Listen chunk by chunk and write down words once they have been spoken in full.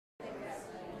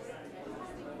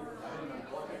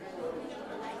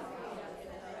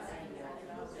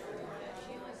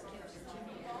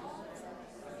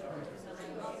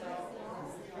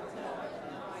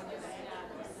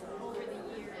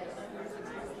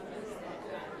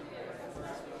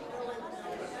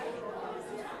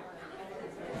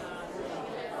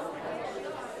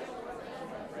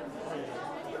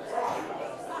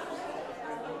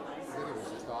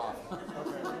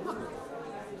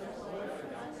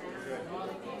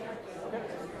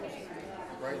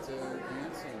right to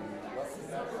dance and left to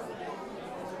back up.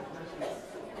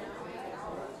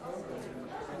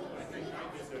 I think I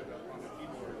did it on the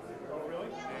keyboard. Oh, really?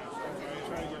 Yeah. So I'm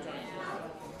trying to get time.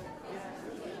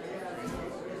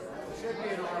 Should be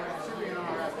an RF.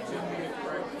 It should be a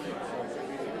correct thing. So it should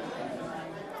be.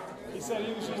 He said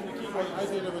he was using the keyboard. I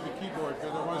did it with the keyboard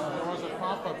because there was a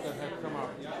pop-up that had come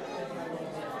up. And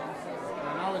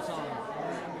now it's on.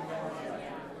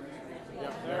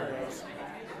 Yep, there it is.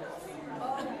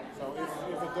 So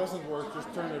if it doesn't work,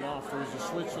 just turn it off. There's a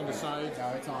switch on the side. No,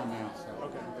 it's on now. So.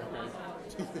 Okay.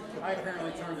 I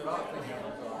apparently turned it off thinking it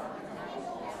was on.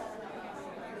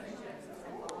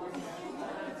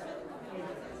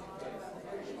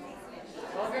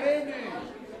 Well, good evening.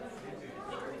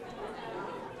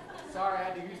 Sorry, I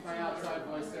had to use my outside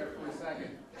voice there for a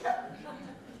second.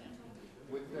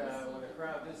 With a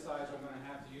crowd this size, I'm going to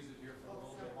have to use it here for a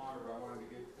little bit longer. But I wanted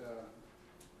to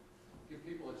give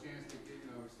people a chance to get,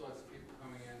 we still have some people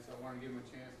coming in, so I wanted to give them a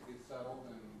chance to get settled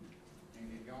and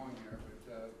get going here.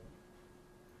 But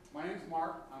my name's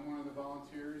Mark. I'm one of the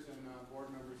volunteers and board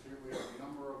members here. We have a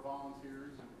number of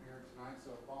volunteers here tonight,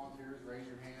 so volunteers, raise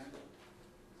your hand.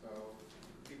 So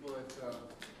people that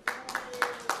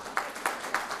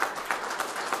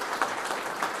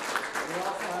we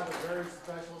also have a very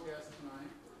special guest tonight,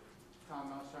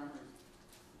 Tom Melsheimer.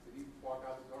 Did he walk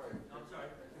out the door? I'm sorry.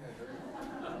 Yeah,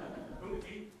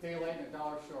 day late and a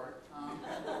dollar short.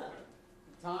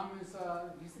 Tom is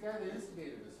he's the guy that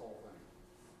instigated this whole thing.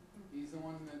 He's the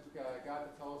one that got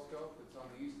the telescope that's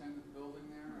on the east end of the building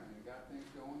there and got things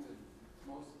going, did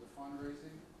most of the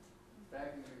fundraising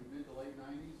back in the mid to late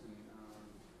 90s and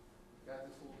got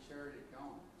this little charity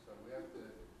going. So we have to,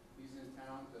 he's in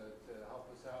town to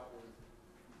help us out with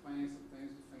planning some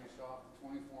things to finish off the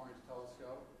 24-inch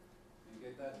telescope and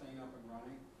get that thing up and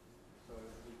running. So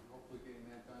we're hopefully getting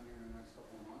that done here in the next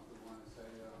couple of months. We want to say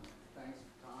thanks to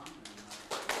Tom.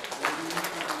 And,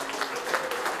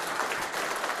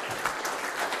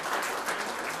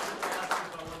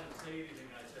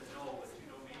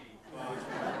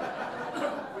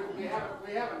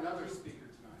 we have another speaker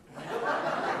tonight.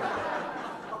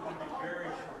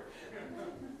 Very short.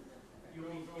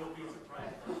 You'll be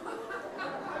surprised.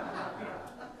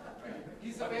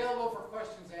 He's available for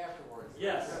questions afterwards.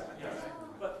 Yes, yes.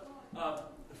 But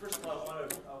first of all, I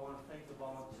want to thank the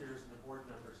volunteers and the board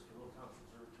members for Little Town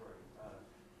Observatory.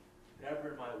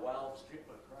 Never in my wildest dreams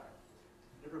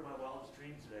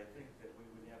did I think that we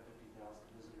would have 50,000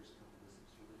 visitors come to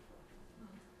this observatory.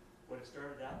 What it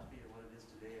started out to be and what it is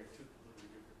today are two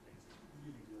completely different things.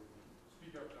 Really good.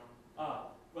 Speak up, Tom.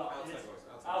 Well,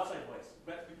 Outside voice.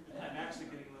 But I'm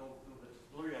actually getting a little bit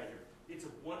blurry out here. It's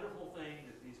a wonderful thing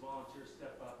that these volunteers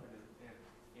step up and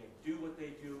do what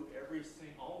they do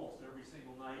almost every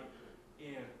single night,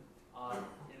 and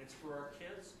it's for our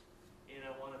kids. And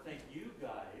I want to thank you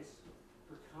guys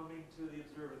for coming to the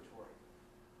observatory.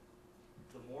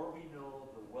 The more we know,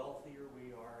 the wealthier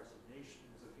we are as a nation,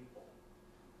 as a people,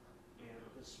 and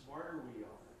the smarter we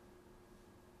are,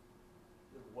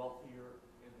 the wealthier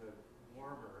and the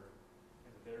warmer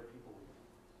and the better people we are.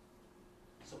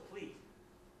 So please,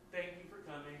 thank you for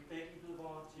coming. Thank you to the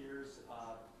volunteers.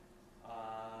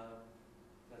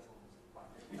 That's almost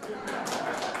fine.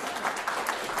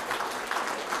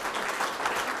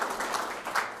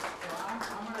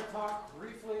 I'm going to talk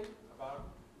briefly about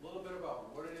a little bit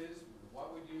about what it is,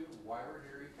 what we do, why we're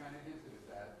here. You kind of hinted at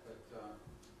that, but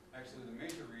actually the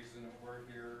major reason that we're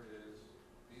here is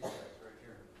these guys right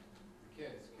here, the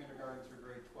kids, kindergarten through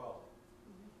grade 12.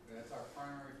 And that's our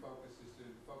primary focus, is to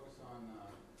focus on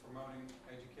promoting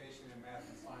education in math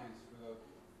and science for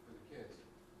the kids,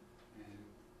 and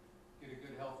get a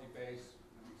good healthy base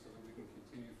so that we can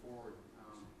continue forward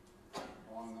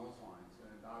along those lines.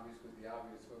 And obviously the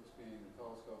obvious hooks being the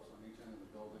telescopes on each end of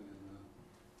the building and the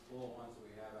little ones that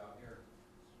we have out here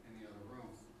in the other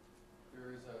room.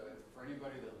 There is for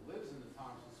anybody that lives in the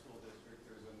Thompson School District,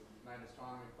 there's a night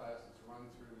astronomy class that's run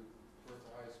through Bertha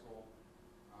High School.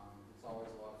 It's always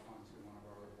a lot of fun too. One of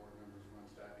our other board members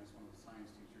runs that. He's one of the science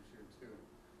teachers here too.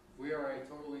 We are a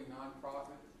totally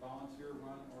non-profit,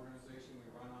 volunteer-run organization.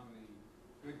 We run on the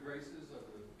good graces of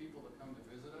the people that come to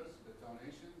visit us, the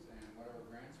donations, and whatever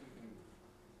grants we can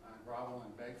grovel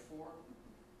and beg for.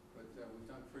 But we've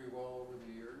done pretty well over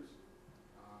the years.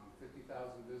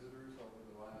 50,000 visitors over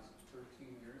the last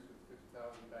 13 years, with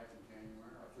 50,000 back in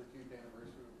January. Our 13th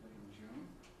anniversary will be in June.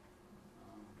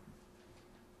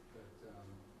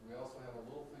 We also have a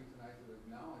little thing tonight to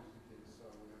acknowledge the kids. So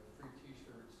we have free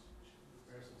T-shirts.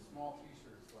 We have some small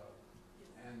T-shirts left.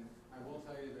 And I will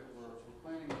tell you that we're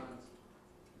planning on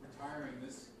retiring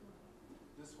this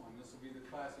one. This will be the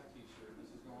classic T-shirt.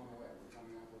 This is going away. We're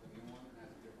coming up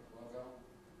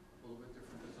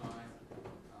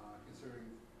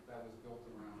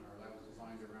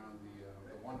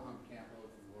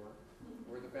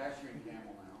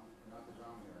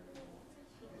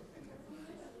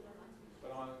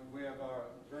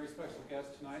very special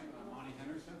guest tonight, Monty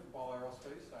Henderson from Ball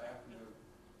Aerospace. I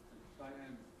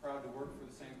am proud to work for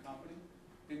the same company.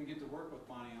 Didn't get to work with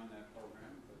Monty on that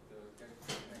program, but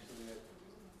actually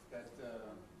picked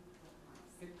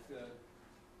the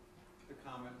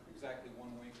Comet exactly 1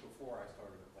 week before I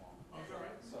started at Ball. Oh, is that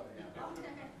right? So yeah.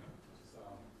 So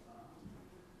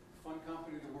fun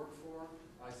company to work for.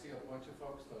 I see a bunch of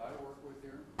folks that I work with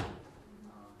here.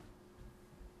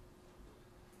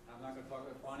 I'm not going to talk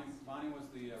about Bonnie. Bonnie was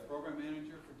the program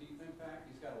manager for Deep Impact.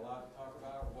 He's got a lot to talk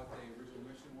about what the original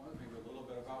mission was, maybe a little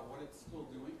bit about what it's still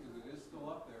doing, because it is still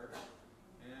up there,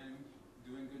 and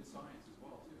doing good science as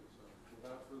well, too. So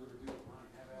without further ado,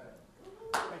 Bonnie, have at it.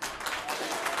 Thank you.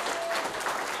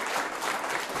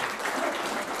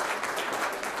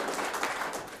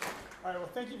 All right,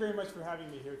 well, thank you very much for having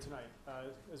me here tonight.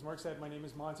 As Mark said, my name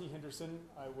is Monty Henderson.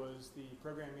 I was the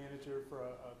program manager for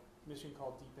a mission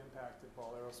called Deep Impact at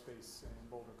Ball Aerospace in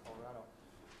Boulder, Colorado.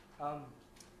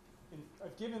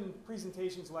 I've given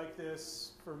presentations like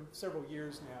this for several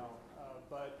years now,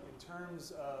 but in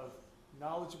terms of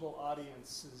knowledgeable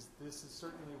audiences, this is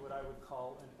certainly what I would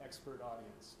call an expert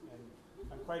audience. And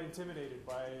I'm quite intimidated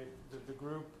by the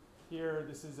group here.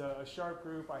 This is a sharp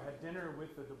group. I had dinner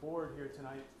with the board here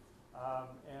tonight,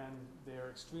 and they're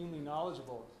extremely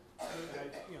knowledgeable. And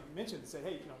I mentioned, say,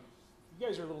 hey, you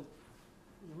guys are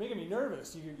you're making me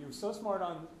nervous. You're so smart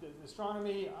on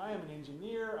astronomy. I am an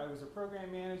engineer. I was a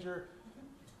program manager.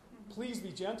 Please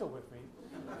be gentle with me.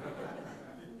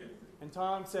 And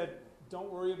Tom said,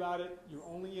 don't worry about it. You're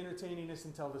only entertaining us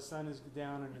until the sun is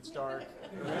down and it's dark.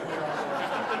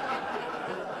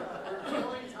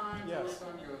 Yes.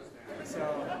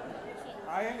 So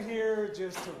I am here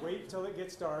just to wait until it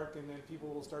gets dark, and then people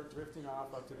will start drifting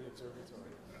off up to the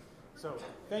observatory. So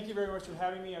thank you very much for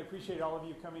having me. I appreciate all of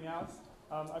you coming out.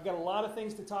 I've got a lot of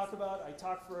things to talk about. I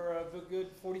talk for a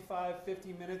good 45,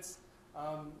 50 minutes.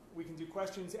 We can do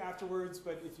questions afterwards,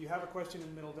 but if you have a question in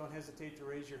the middle, don't hesitate to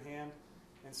raise your hand.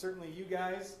 And certainly you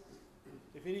guys,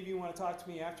 if any of you want to talk to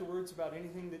me afterwards about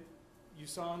anything that you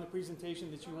saw in the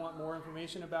presentation that you want more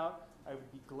information about, I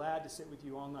would be glad to sit with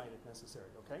you all night if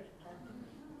necessary, okay?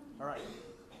 All right.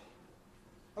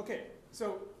 Okay,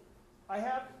 so I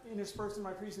have interspersed in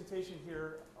my presentation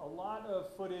here a lot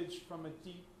of footage from a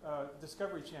deep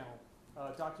Discovery Channel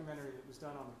documentary that was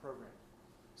done on the program.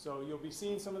 So you'll be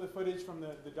seeing some of the footage from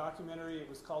the documentary. It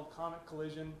was called Comet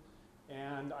Collision,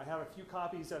 and I have a few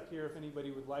copies up here if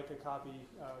anybody would like a copy.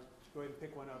 Go ahead and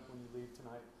pick one up when you leave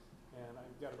tonight, and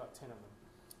I've got about 10 of them.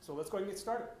 So let's go ahead and get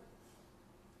started.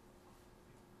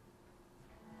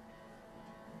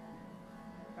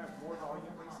 Have more volume,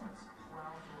 please.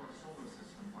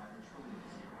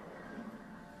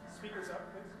 Speakers up,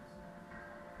 please.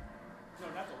 No,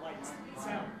 not the lights.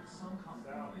 Sound. Some comets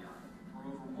are over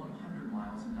 100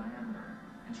 miles in diameter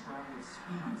and travel at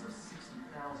speeds of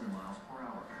 60,000 miles per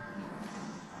hour.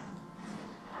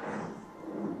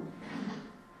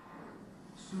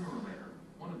 Sooner or later,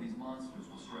 one of these monsters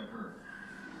will strike Earth.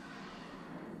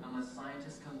 Unless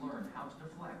scientists can learn how to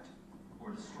deflect or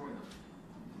destroy them.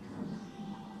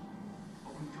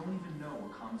 But we don't even know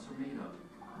what comets are made of.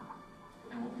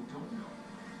 And what we don't know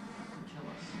could kill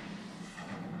us.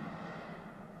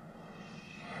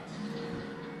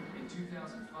 In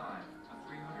 2005, a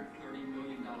 $330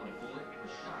 million bullet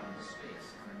was shot into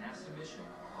space on a NASA mission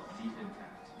called Deep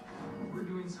Impact. We're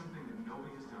doing something that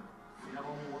nobody has done. We have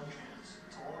only one chance.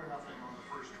 It's all or nothing on the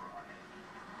first try.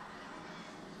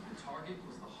 The target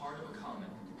was the heart of a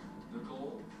comet. The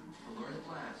goal? To learn at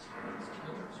last what its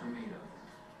killers are made of.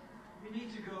 We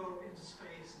need to go into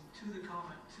space and to the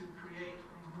comet to create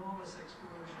an enormous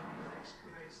explosion that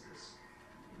excavates this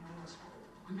enormous hole.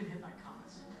 We've been hit by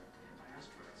comets, hit by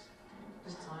asteroids.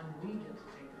 This time we get to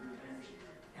take the revenge,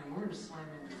 and we're going to slam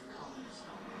into the comet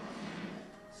itself.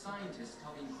 Scientists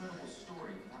tell the incredible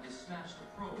story of how they smashed a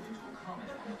probe into a comet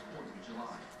on the 4th of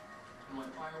July, and why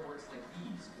fireworks like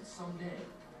these could someday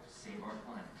save our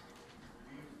planet.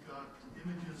 We've got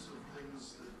images of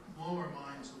things that blow our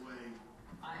minds away.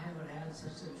 I haven't had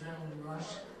such an adrenaline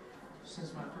rush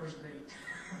since my first date.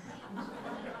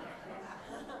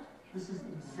 This is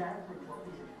exactly what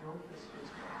we have built this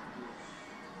spacecraft to do.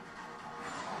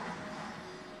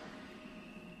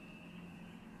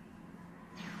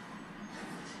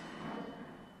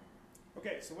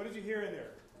 Okay, so what did you hear in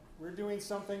there? We're doing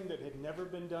something that had never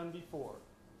been done before.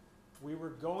 We were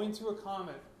going to a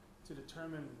comet to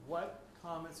determine what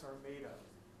comets are made of.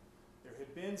 There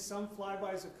had been some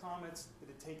flybys of comets that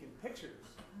had taken pictures,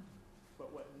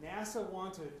 but what NASA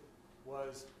wanted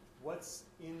was what's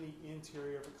in the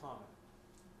interior of a comet.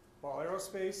 Ball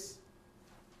Aerospace,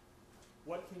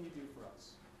 what can you do for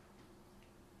us?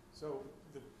 So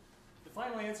the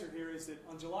final answer here is that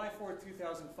on July 4th,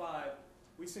 2005,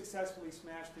 we successfully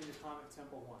smashed into Comet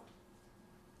Tempel 1.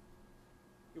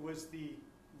 It was the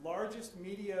largest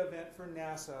media event for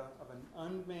NASA of an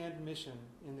unmanned mission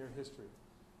in their history.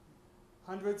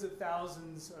 Hundreds of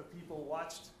thousands of people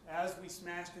watched as we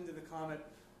smashed into the comet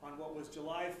on what was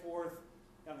July 4th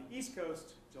on the East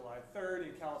Coast, July 3rd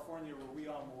in California, where we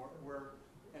all were,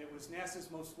 and it was NASA's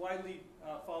most widely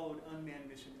followed unmanned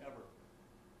mission ever.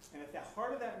 And at the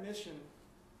heart of that mission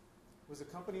was a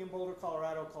company in Boulder,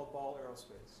 Colorado called Ball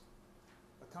Aerospace,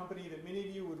 a company that many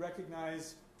of you would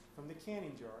recognize from the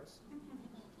canning jars.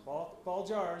 Ball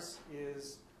Jars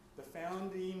is the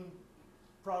founding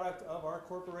product of our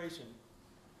corporation.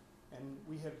 And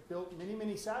we have built many,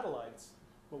 many satellites,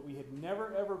 but we had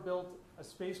never, ever built a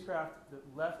spacecraft that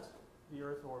left the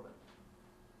Earth orbit.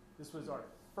 This was our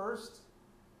first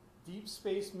deep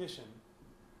space mission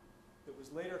that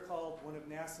was later called one of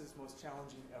NASA's most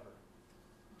challenging ever.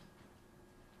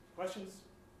 Questions?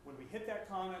 When we hit that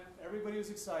comet, everybody was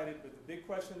excited, but the big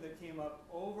question that came up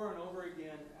over and over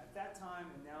again at that time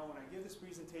and now when I give this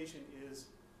presentation is,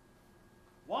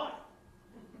 why?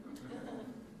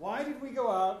 Why did we go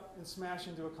out and smash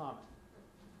into a comet?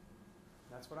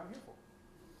 That's what I'm here for.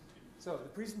 So the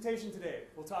presentation today,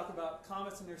 we'll talk about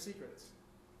comets and their secrets.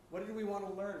 What did we want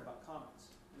to learn about comets?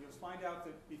 And you'll find out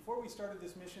that before we started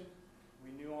this mission,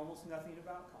 we knew almost nothing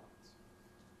about comets.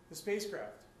 The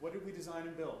spacecraft, what did we design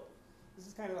and build? This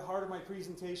is kind of the heart of my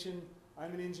presentation.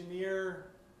 I'm an engineer.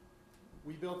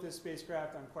 We built this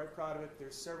spacecraft. I'm quite proud of it.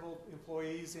 There's several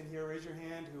employees in here, raise your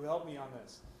hand, who helped me on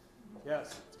this.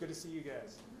 Yes, it's good to see you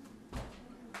guys.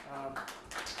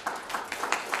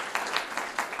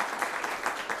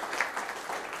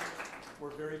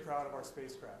 We're very proud of our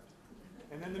spacecraft.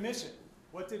 And then the mission.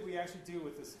 What did we actually do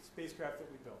with this spacecraft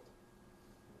that we built?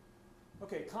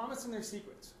 Okay, comets and their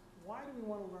secrets. Why do we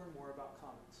want to learn more about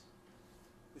comets?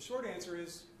 The short answer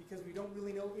is because we don't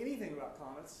really know anything about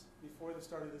comets before the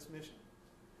start of this mission.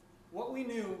 What we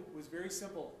knew was very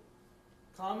simple.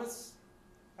 Comets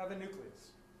have a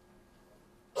nucleus.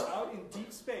 Out in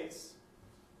deep space,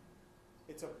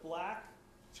 it's a black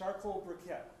charcoal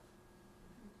briquette,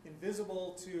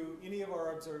 invisible to any of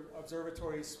our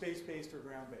observatories, space-based or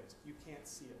ground-based. You can't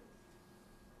see it.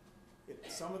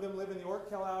 Some of them live in the Oort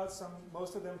clouds,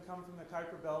 most of them come from the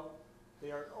Kuiper Belt. They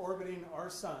are orbiting our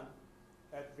sun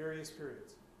at various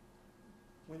periods.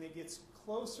 When it gets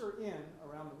closer in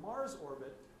around the Mars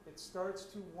orbit, it starts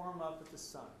to warm up at the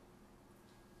sun.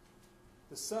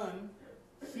 The sun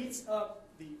heats up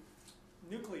the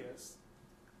nucleus,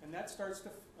 and that starts to,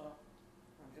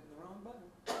 I'm hitting the wrong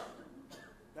button.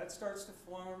 That starts to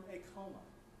form a coma.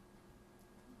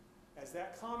 As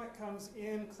that comet comes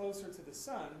in closer to the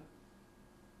sun,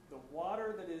 the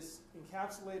water that is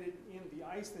encapsulated in the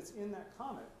ice that's in that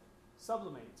comet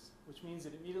sublimates, which means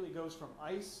it immediately goes from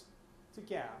ice to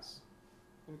gas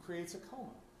and creates a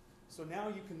coma. So now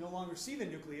you can no longer see the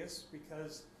nucleus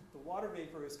because the water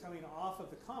vapor is coming off of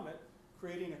the comet,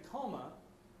 creating a coma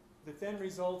that then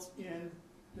results in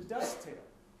the dust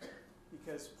tail.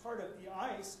 Because part of the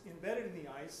ice, embedded in the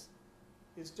ice,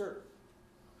 is dirt.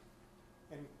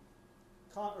 And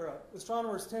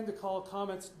astronomers tend to call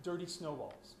comets dirty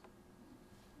snowballs.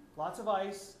 Lots of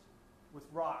ice with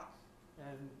rock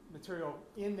and material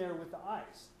in there with the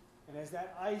ice. And as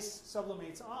that ice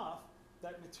sublimates off,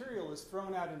 that material is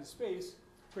thrown out into space,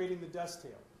 creating the dust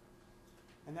tail.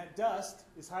 And that dust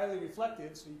is highly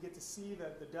reflective, so you get to see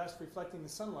the dust reflecting the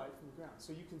sunlight from the ground.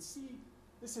 So you can see,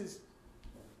 this is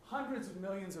hundreds of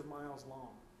millions of miles long.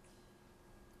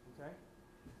 Okay?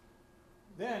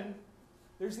 Then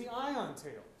there's the ion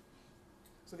tail.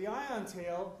 So the ion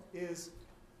tail is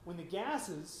when the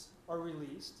gases are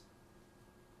released,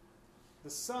 the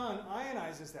sun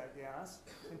ionizes that gas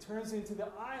and turns into the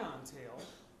ion tail.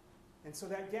 And so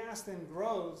that gas then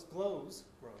glows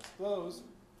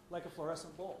like a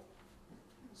fluorescent bulb.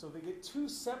 So they get two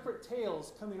separate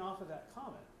tails coming off of that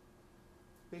comet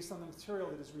based on the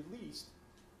material that is released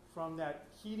from that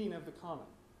heating of the comet.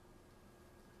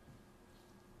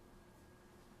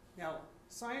 Now,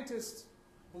 scientists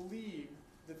believe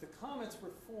that the comets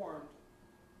were formed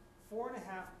 4.5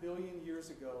 billion years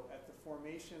ago at the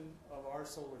formation of our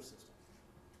solar system.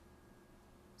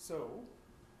 So,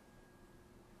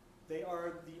 they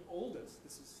are the oldest,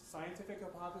 this is scientific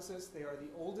hypothesis, they are the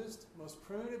oldest, most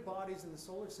primitive bodies in the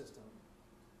solar system.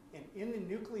 And in the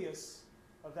nucleus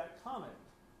of that comet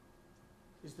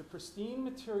is the pristine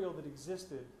material that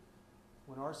existed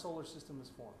when our solar system was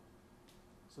formed.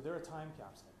 So they're a time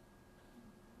capsule.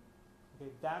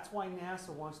 Okay, that's why NASA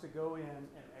wants to go in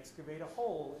and excavate a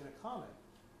hole in a comet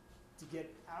to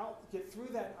get through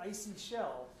that icy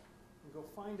shell and go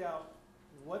find out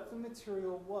what the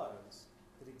material was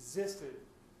that existed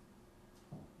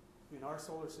when our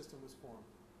solar system was formed.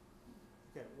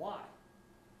 Okay, why?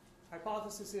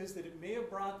 Hypothesis is that it may have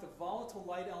brought the volatile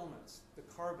light elements, the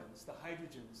carbons, the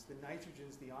hydrogens, the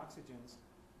nitrogens, the oxygens,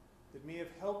 that may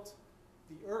have helped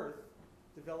the Earth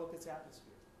develop its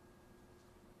atmosphere.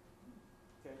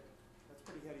 Okay, that's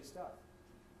pretty heady stuff.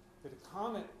 Did a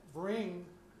comet bring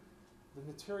the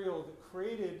material that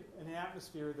created an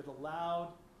atmosphere that allowed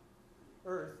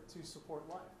Earth to support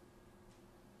life?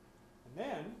 And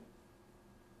then,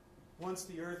 once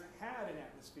the Earth had an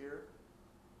atmosphere,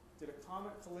 did a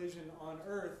comet collision on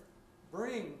Earth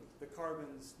bring the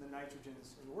carbons, the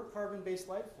nitrogens, and we're carbon-based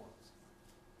life forms?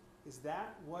 Is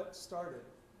that what started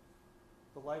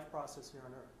the life process here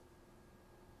on Earth?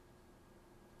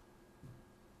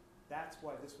 That's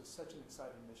why this was such an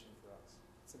exciting mission for us.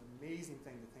 It's an amazing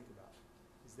thing to think about.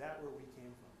 Is that where we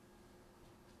came from?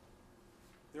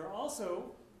 There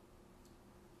also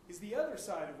is the other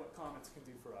side of what comets can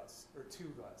do for us, or to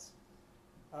us.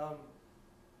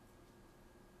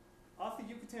 Off the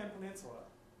Yucatan Peninsula,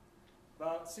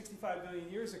 about 65 million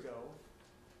years ago,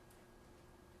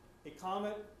 a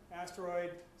comet,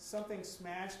 asteroid, something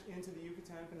smashed into the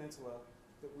Yucatan Peninsula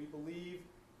that we believe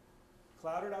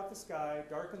clouded out the sky,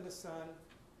 darkened the sun,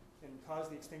 and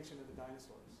caused the extinction of the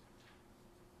dinosaurs.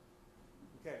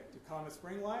 Okay, do comets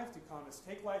bring life? Do comets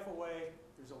take life away?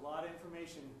 There's a lot of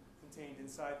information contained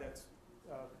inside that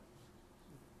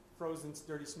frozen,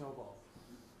 dirty snowball.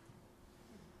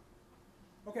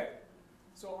 Okay,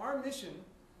 so our mission,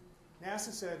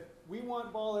 NASA said, we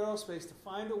want Ball Aerospace to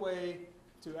find a way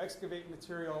to excavate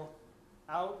material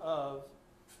out of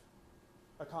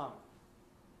a comet.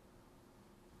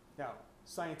 Now,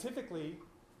 scientifically,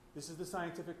 this is the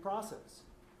scientific process.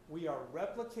 We are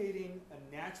replicating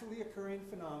a naturally occurring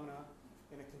phenomena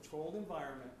in a controlled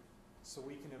environment so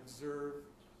we can observe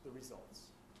the results.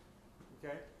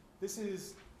 Okay? This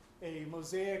is a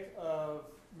mosaic of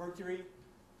Mercury.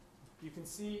 You can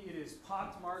see it is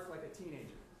pockmarked like a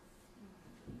teenager.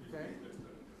 Okay?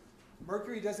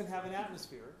 Mercury doesn't have an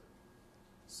atmosphere,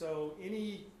 so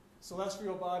any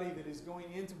celestial body that is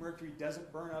going into Mercury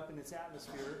doesn't burn up in its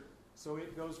atmosphere, so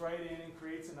it goes right in and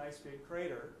creates a nice big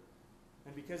crater.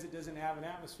 And because it doesn't have an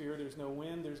atmosphere, there's no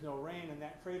wind, there's no rain, and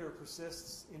that crater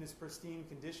persists in its pristine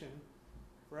condition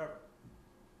forever.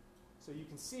 So you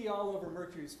can see all over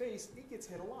Mercury's face, it gets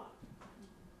hit a lot.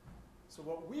 So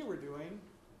what we were doing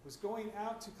was going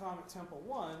out to Comet Tempel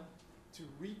 1 to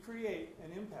recreate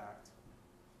an impact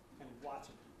and watch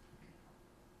it.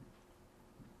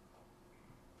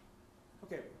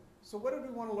 Okay, so what did we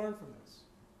want to learn from this?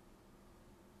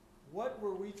 What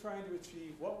were we trying to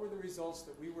achieve? What were the results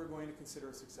that we were going to consider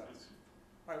a success?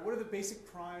 All right, what are the basic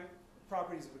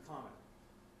properties of the comet?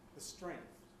 The strength,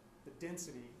 the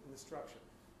density, and the structure.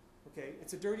 Okay,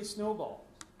 it's a dirty snowball,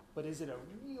 but is it a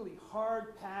really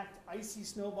hard-packed, icy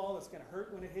snowball that's going to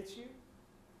hurt when it hits you?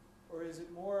 Or is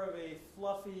it more of a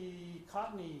fluffy,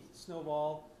 cottony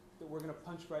snowball that we're going to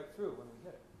punch right through when we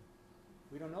hit it?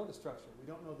 We don't know the structure. We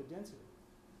don't know the density.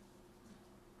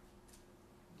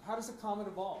 How does a comet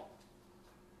evolve?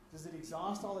 Does it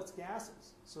exhaust all its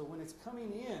gases? So when it's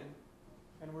coming in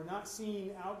and we're not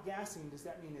seeing outgassing, does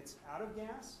that mean it's out of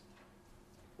gas?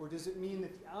 Or does it mean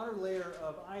that the outer layer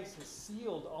of ice has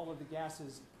sealed all of the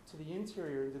gases to the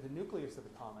interior, into the nucleus of the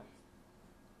comet?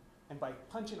 And by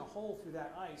punching a hole through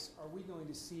that ice, are we going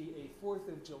to see a 4th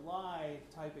of July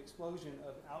type explosion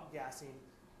of outgassing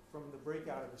from the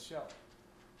breakout of the shell?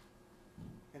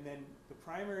 And then the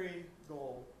primary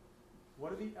goal,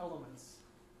 what are the elements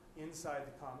inside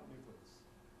the comet nucleus?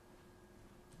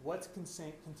 What's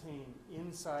contained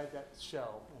inside that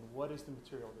shell, and what is the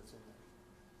material that's in there?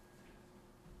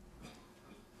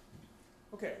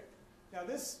 Okay, now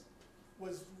this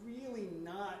was really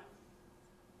not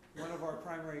one of our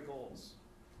primary goals.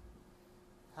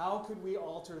 How could we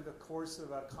alter the course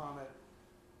of a comet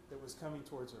that was coming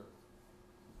towards Earth?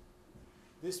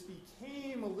 This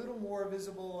became a little more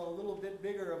visible, a little bit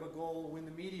bigger of a goal when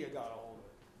the media got a hold of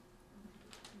it.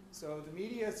 So the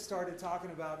media started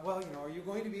talking about, well, are you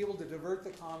going to be able to divert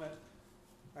the comet?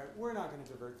 All right, we're not going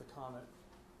to divert the comet.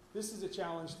 This is a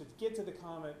challenge to get to the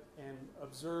comet and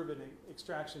observe an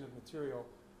extraction of material.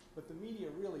 But the media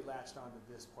really latched onto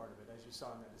this part of it, as you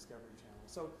saw in that Discovery Channel.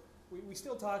 So we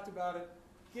still talked about it.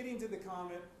 Getting to the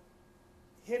comet,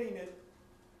 hitting it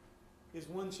is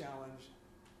one challenge.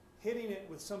 Hitting it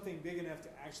with something big enough to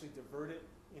actually divert it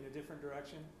in a different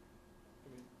direction,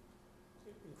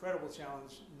 incredible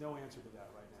challenge, no answer to that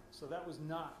right now. So that was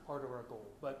not part of our goal.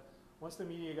 But once the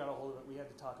media got a hold of it, we had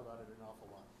to talk about it an awful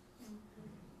lot.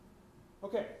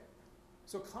 Okay,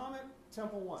 so Comet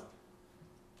Tempel 1.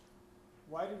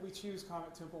 Why did we choose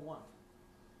Comet Tempel 1?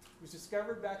 It was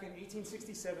discovered back in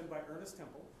 1867 by Ernest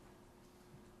Tempel.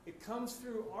 It comes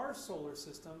through our solar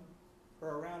system,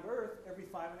 or around Earth, every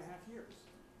 5.5 years.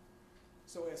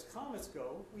 So as comets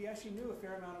go, we actually knew a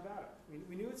fair amount about it.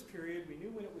 We knew its period, we knew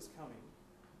when it was coming.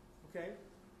 Okay?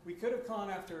 We could have gone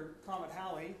after Comet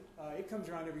Halley. It comes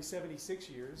around every 76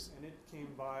 years, and it came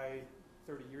by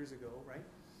 30 years ago, right?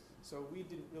 So we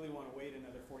didn't really want to wait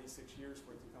another 46 years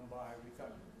for it to come by. We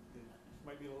thought it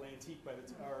might be a little antique by the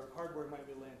time, our hardware might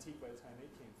be a little antique by the time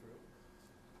it came through.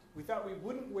 We thought we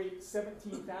wouldn't wait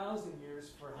 17,000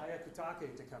 years for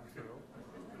Hyakutake to come through.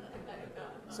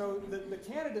 So the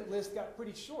candidate list got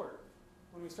pretty short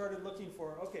when we started looking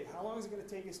for, okay, how long is it going to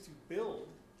take us to build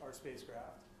our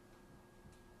spacecraft?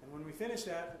 And when we finish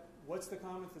that, what's the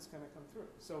comet that's going to come through?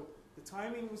 So the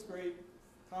timing was great.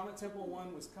 Comet Tempel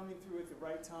 1 was coming through at the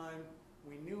right time.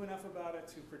 We knew enough about it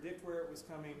to predict where it was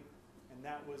coming, and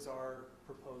that was our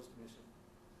proposed mission.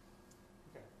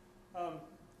 Okay.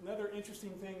 Another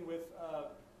interesting thing with,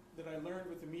 that I learned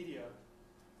with the media,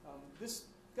 this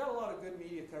got a lot of good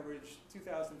media coverage,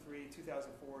 2003,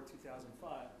 2004,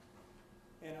 2005.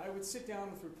 And I would sit down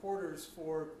with reporters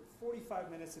for 45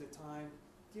 minutes at a time,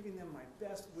 giving them my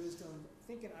best wisdom,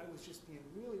 thinking I was just being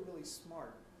really, really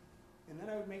smart. And then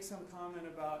I would make some comment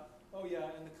about, oh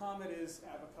yeah, and the comet is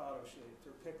avocado shaped,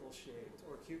 or pickle shaped,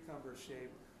 or cucumber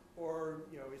shaped, or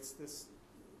it's this,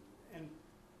 and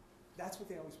that's what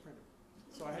they always printed.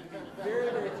 So I had to be very,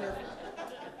 very careful.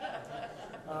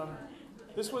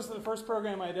 This was the first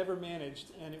program I had ever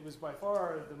managed, and it was by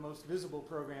far the most visible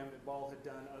program that Ball had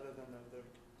done, other than the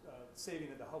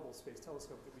saving of the Hubble Space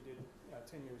Telescope that we did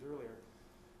 10 years earlier.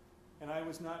 And I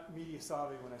was not media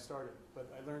savvy when I started, but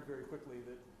I learned very quickly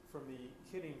that from the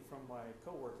kidding from my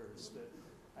coworkers that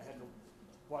I had to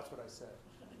watch what I said.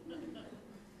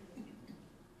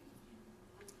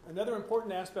 Another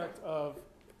important aspect of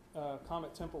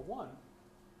Comet Tempel 1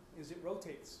 is it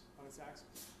rotates on its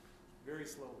axis very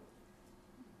slowly,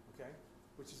 okay?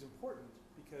 Which is important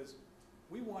because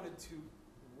we wanted to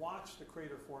watch the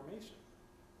crater formation.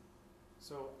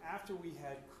 So after we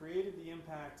had created the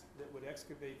impact that would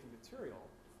excavate the material,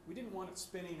 we didn't want it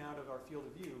spinning out of our field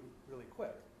of view really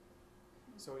quick.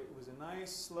 So it was a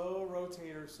nice, slow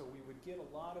rotator, so we would get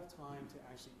a lot of time to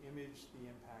actually image the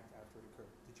impact after it occurred.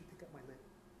 Did you pick up my lid?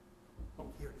 Oh,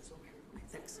 here it is over here. Okay,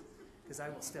 thanks. Because I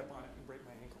will step on it and break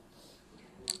my ankle.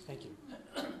 Thank you.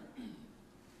 I have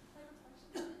a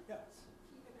question. Yeah.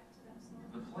 Can you go back to that slide?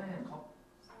 The plan called.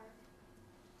 Sorry.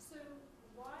 So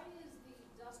why is the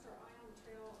dust or ion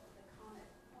trail of the comet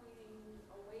pointing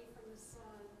away from the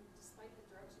sun despite the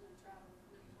direction of travel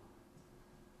from the comet?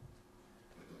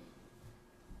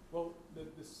 Well,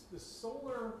 the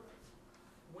solar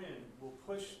wind will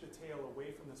push the tail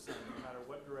away from the sun no matter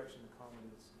what direction the comet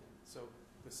is in. So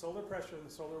the solar pressure and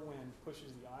the solar wind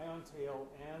pushes the ion tail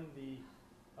and the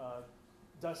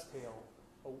dust tail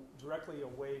directly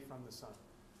away from the sun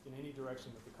in any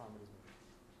direction that the comet is moving.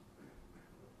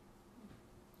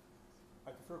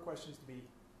 I prefer questions to be,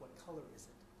 what color is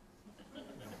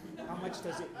it? How much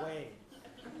does it weigh?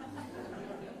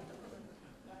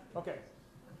 Okay.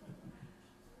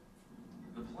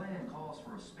 The plan calls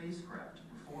for a spacecraft to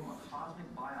perform a cosmic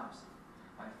biopsy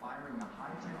by firing a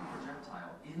high-tech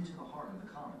projectile into the heart of the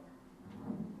comet.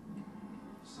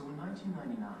 So in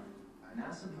 1999,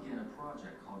 NASA began a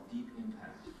project called Deep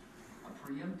Impact, a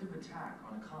preemptive attack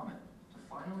on a comet to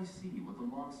finally see what the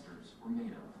monsters were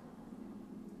made of.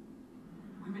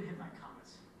 We've been hit by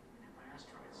comets and hit by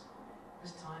asteroids.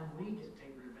 This time we get to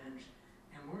take revenge,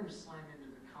 and we're to slam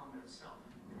into the comet itself.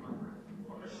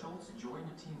 Schultz joined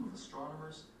a team of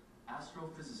astronomers,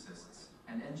 astrophysicists,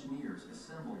 and engineers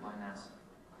assembled by NASA.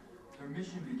 Their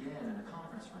mission began in a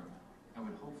conference room and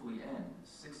would hopefully end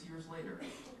 6 years later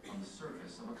on the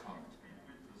surface of a comet.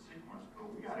 The sequence, but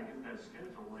we got to get that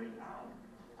schedule laid out.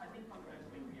 I think I'm going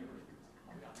to be here.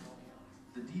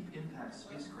 The Deep Impact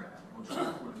spacecraft will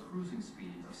travel at a cruising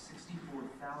speed of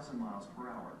 64,000 miles per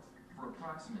hour for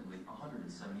approximately 170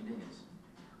 days.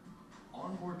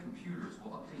 Onboard computers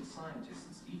will update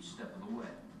scientists each step of the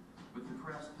way, with the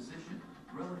craft's position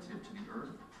relative to the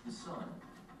Earth, the Sun,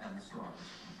 and the stars.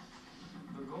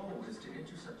 The goal is to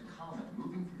intercept a comet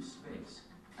moving through space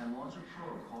and launch a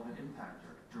probe called an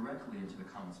impactor directly into the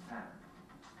comet's path.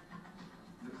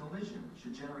 The collision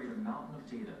should generate a mountain of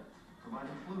data,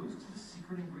 providing clues to the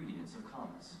secret ingredients of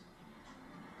comets.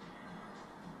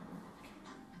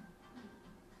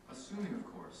 Assuming, of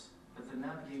course, that the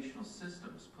navigational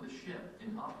systems put a ship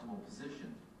in optimal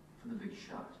position for the big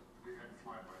shot. We've had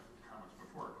flyby comets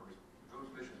before, of course. Those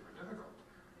missions were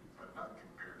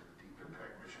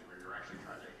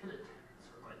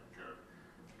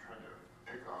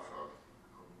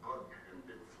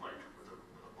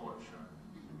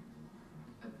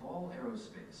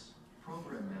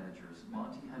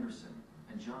Monty Henderson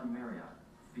and John Marriott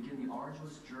begin the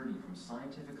arduous journey from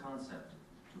scientific concept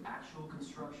to actual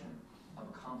construction of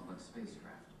a complex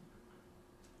spacecraft.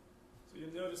 So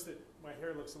you'll notice that my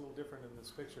hair looks a little different in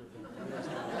this picture than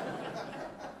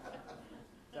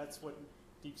that's what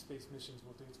deep space missions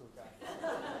will do to a guy.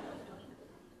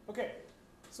 Okay,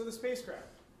 so the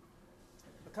spacecraft.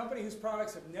 A company whose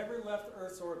products have never left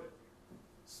Earth's orbit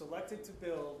selected to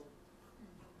build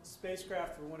a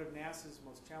spacecraft for one of NASA's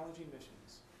most challenging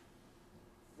missions.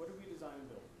 What did we design and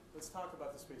build? Let's talk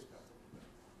about the spacecraft a little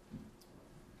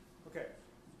bit. Okay.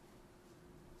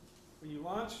 When you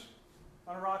launch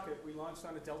on a rocket, we launched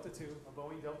on a Delta II, a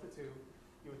Boeing Delta II.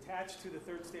 You attach to the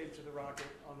third stage of the rocket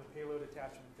on the payload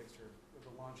attachment fixture with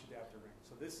a launch adapter ring.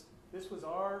 So this was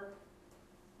our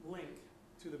link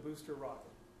to the booster rocket.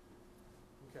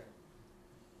 Okay.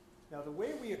 Now the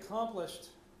way we accomplished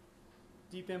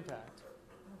deep impact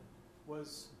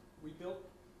was we built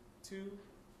two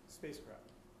spacecraft.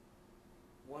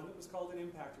 One that was called an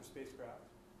impactor spacecraft.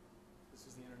 This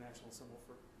is the international symbol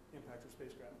for impactor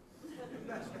spacecraft.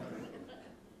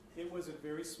 It was a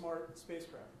very smart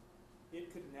spacecraft.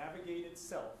 It could navigate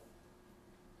itself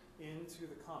into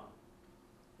the comet.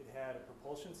 It had a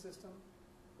propulsion system.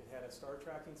 It had a star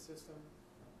tracking system.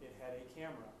 It had a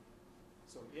camera.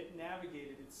 So it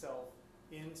navigated itself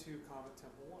into Comet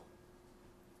Tempel 1.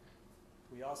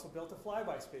 We also built a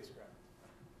flyby spacecraft.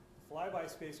 The flyby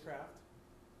spacecraft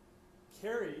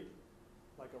carried,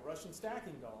 like a Russian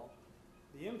stacking doll,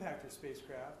 the impactor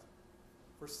spacecraft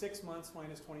for 6 months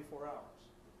minus 24 hours.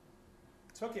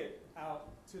 Took it out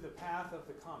to the path of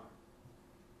the comet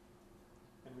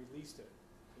and released it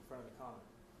in front of the comet.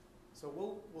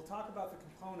 So we'll talk about the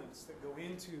components that go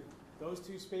into those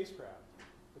two spacecraft.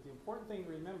 But the important thing to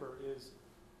remember is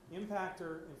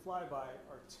impactor and flyby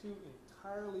are two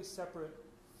entirely separate,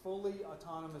 fully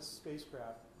autonomous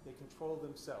spacecraft. They control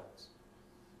themselves.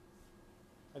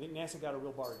 I think NASA got a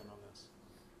real bargain on this.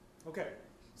 Okay,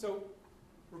 so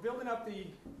we're building up the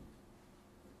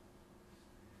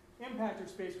impactor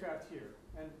spacecraft here.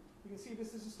 And you can see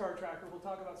this is a star tracker. We'll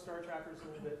talk about star trackers a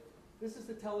little bit. This is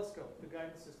the telescope, the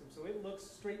guidance system. So it looks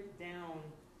straight down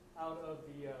out of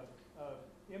the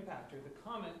impactor. The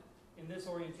comet, in this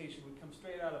orientation, would come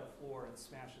straight out of the floor and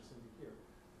smash us into here.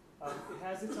 It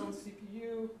has its own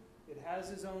CPU. It has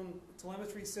its own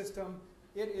telemetry system.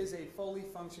 It is a fully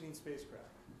functioning spacecraft.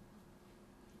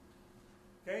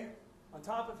 Okay? On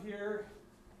top of here,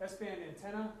 S-band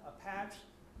antenna, a patch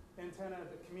antenna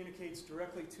that communicates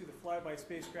directly to the flyby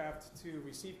spacecraft to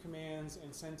receive commands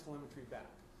and send telemetry back.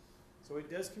 So it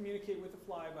does communicate with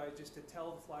the flyby just to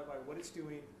tell the flyby what it's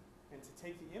doing and to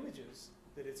take the images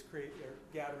that it's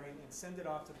gathering and send it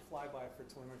off to the flyby for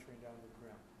telemetry down to the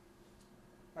ground.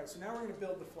 All right, so now we're going to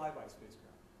build the flyby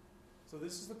spacecraft. So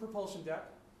this is the propulsion deck.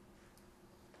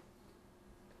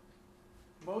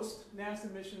 Most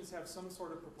NASA missions have some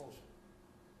sort of propulsion.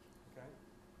 Okay?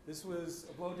 This was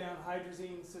a blow-down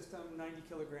hydrazine system, 90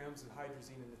 kilograms of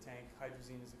hydrazine in the tank.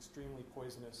 Hydrazine is extremely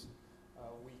poisonous.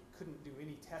 We couldn't do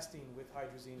any testing with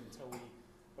hydrazine until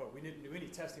we didn't do any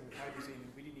testing with hydrazine,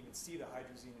 and we didn't even see the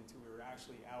hydrazine until we were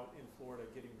actually out in Florida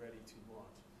getting ready to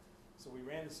launch. So we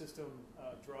ran the system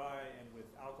dry and with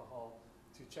alcohol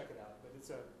to check it out. But it's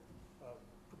a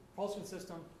propulsion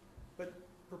system, but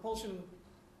propulsion,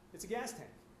 it's a gas tank.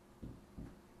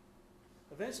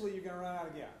 Eventually you're going to run out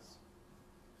of gas.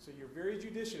 So you're very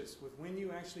judicious with when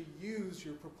you actually use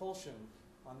your propulsion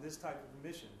on this type of a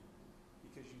mission,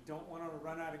 because you don't want to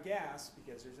run out of gas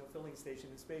because there's no filling station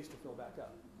in space to fill back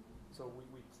up. So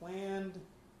we planned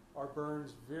our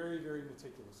burns very, very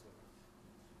meticulously.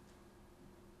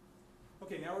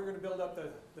 Okay, now we're going to build up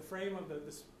the frame of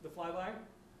the flyby.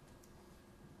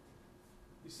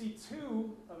 You see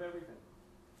two of everything.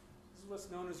 This is what's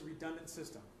known as a redundant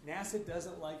system. NASA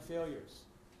doesn't like failures.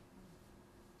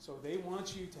 So they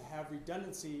want you to have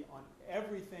redundancy on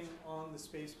everything on the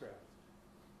spacecraft.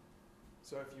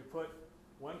 So if you put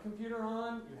one computer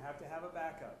on, you have to have a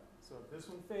backup. So if this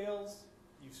one fails,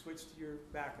 you switch to your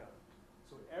backup.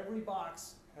 So every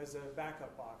box has a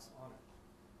backup box on it.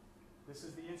 This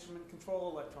is the instrument control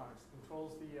electronics. It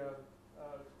controls the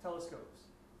telescopes,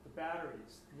 the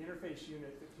batteries, the interface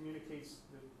unit that communicates,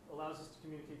 that allows us to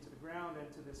communicate to the ground and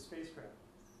to this spacecraft.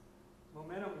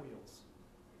 Momentum wheels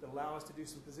that allow us to do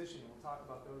some positioning. We'll talk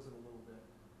about those in a little bit.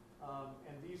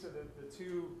 And these are the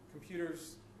two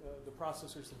computers, the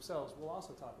processors themselves, we'll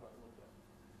also talk about a little bit.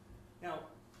 Now,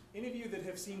 any of you that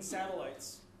have seen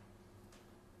satellites,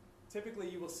 typically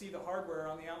you will see the hardware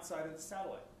on the outside of the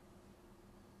satellite.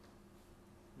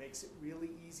 Makes it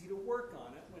really easy to work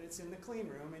on it when it's in the clean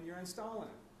room and you're installing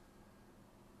it.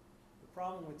 The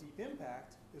problem with deep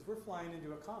impact is we're flying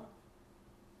into a comet.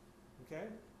 Okay?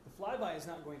 The flyby is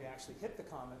not going to actually hit the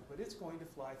comet, but it's going to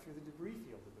fly through the debris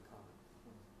field of the comet,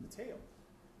 the tail.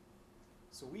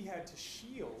 So we had to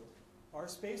shield our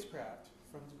spacecraft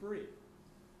from debris.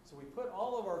 So we put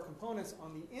all of our components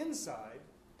on the inside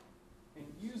and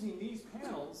using these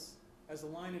panels as a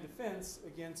line of defense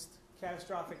against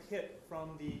catastrophic hit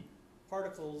from the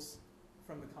particles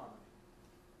from the comet.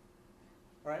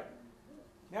 All right?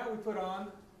 Now we put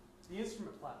on the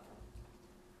instrument platform.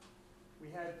 We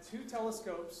had 2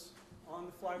 telescopes on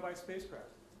the flyby spacecraft.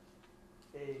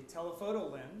 A telephoto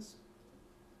lens,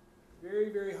 very,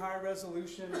 very high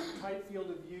resolution, tight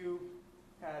field of view,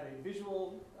 had a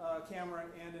visual camera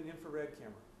and an infrared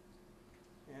camera.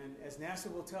 And as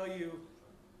NASA will tell you,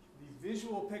 the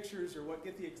visual pictures are what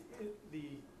get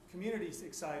the communities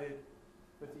excited,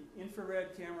 but the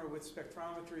infrared camera with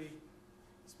spectroscopy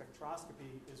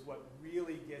is what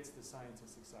really gets the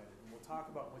scientists excited. And we'll talk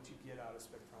about what you get out of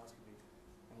spectroscopy.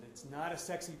 And it's not a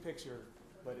sexy picture,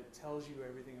 but it tells you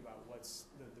everything about what's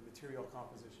the material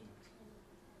composition is.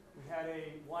 We had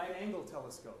a wide-angle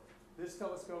telescope. This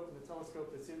telescope and the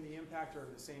telescope that's in the impactor are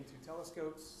the same 2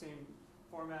 telescopes, same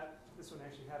format. This one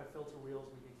actually had a filter wheels.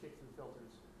 We can kick through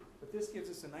filters. But this gives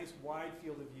us a nice wide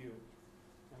field of view.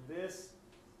 And this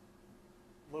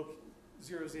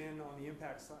zeroes in on the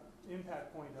impact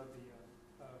point of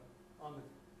the on the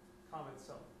comet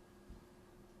itself.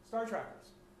 Star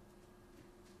trackers.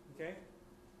 Okay?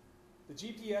 The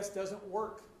GPS doesn't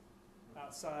work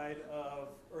outside of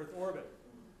Earth orbit.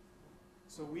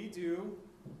 So we do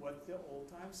what the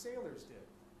old-time sailors did.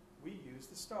 We use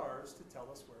the stars to tell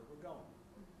us where we're going.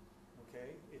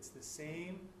 Okay? It's the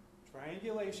same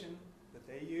triangulation that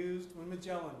they used when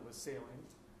Magellan was sailing.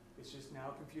 It's just now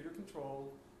computer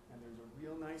controlled, and there's a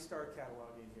real nice star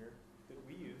catalog in here that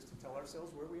we use to tell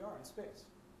ourselves where we are in space.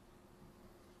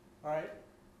 All right?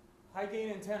 High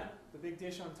gain antenna, the big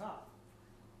dish on top.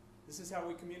 This is how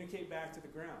we communicate back to the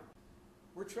ground.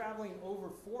 We're traveling over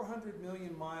 400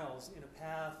 million miles in a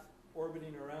path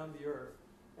orbiting around the Earth,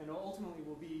 and ultimately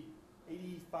will be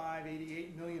 85,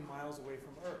 88 million miles away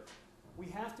from Earth. We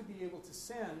have to be able to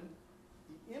send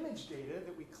the image data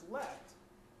that we collect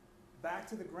back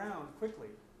to the ground quickly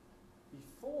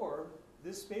before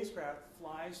this spacecraft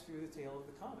flies through the tail of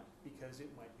the comet, because it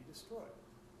might be destroyed.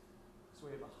 So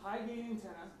we have a high gain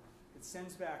antenna that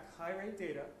sends back high rate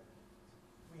data.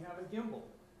 We have a gimbal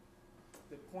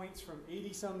that points from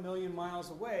 80-some million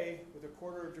miles away with a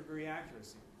 1/4 degree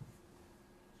accuracy.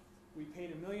 We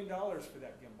paid $1 million for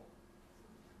that gimbal.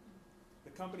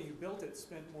 The company who built it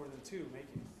spent more than $2 million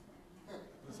making it.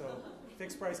 So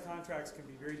fixed price contracts can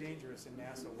be very dangerous in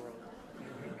NASA world.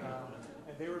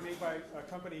 And they were made by a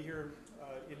company here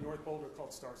in North Boulder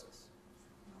called Starsis.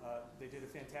 They did a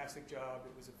fantastic job.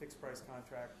 It was a fixed price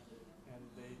contract, and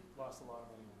they lost a lot of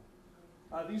money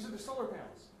on it. These are the solar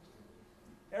panels.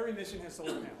 Every mission has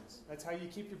solar panels. That's how you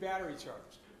keep your battery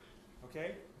charged.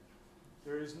 Okay?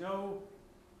 There is no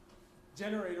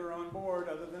generator on board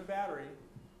other than a battery.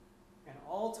 And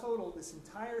all total, this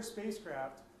entire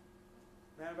spacecraft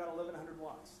ran about 1,100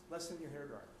 watts, less than your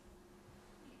hairdryer.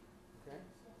 Okay?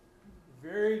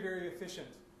 Very, very efficient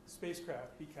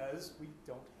spacecraft because we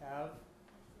don't have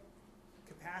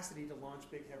capacity to launch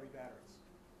big, heavy batteries.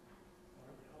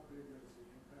 How big is the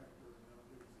impactor and how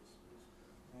big is the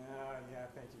spacecraft? Yeah,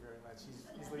 thank you very much.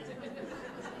 He's leading.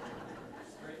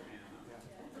 Straight man, huh?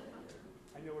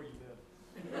 Yeah. I know where you live.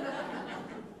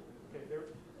 Okay,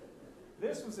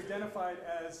 this was identified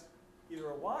as either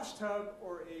a wash tub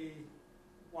or a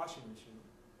washing machine.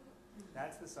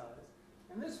 That's the size.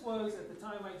 And this was, at the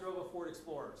time, I drove a Ford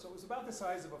Explorer. So it was about the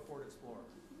size of a Ford Explorer.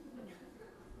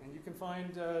 And you can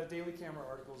find Daily Camera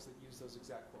articles that use those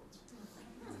exact quotes.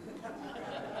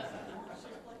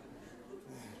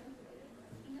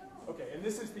 Okay, and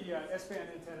this is the S-band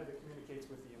antenna that communicates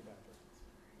with the impactor.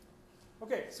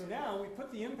 Okay, so now we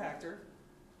put the impactor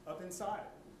up inside.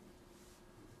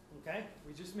 Okay,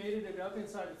 we just made it up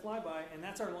inside the flyby, and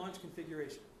that's our launch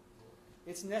configuration.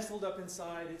 It's nestled up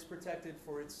inside. It's protected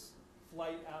for its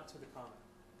flight out to the comet.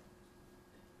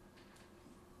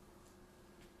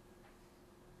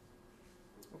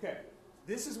 Okay,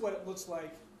 this is what it looks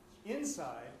like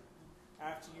inside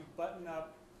after you button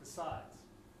up the sides.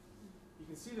 You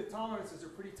can see the tolerances are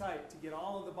pretty tight to get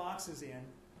all of the boxes in,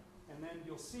 and then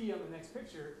you'll see on the next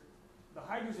picture, the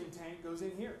hydrogen tank goes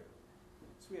in here.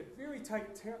 So we have very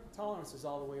tight tolerances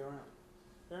all the way around.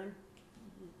 Aaron,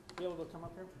 you be able to come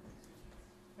up here?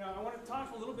 Now, I want to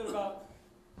talk a little bit about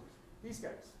these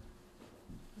guys.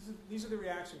 These are the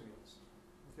reaction wheels.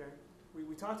 Okay?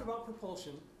 We talked about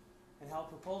propulsion and how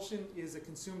propulsion is a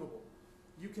consumable.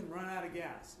 you can run out of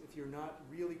gas if you're not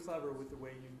really clever with the way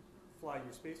you fly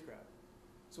your spacecraft.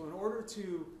 So in order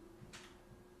to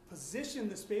position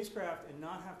the spacecraft and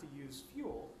not have to use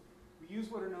fuel, we use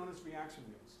what are known as reaction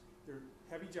wheels. They're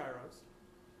heavy gyros.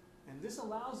 And this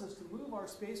allows us to move our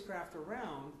spacecraft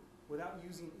around without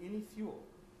using any fuel.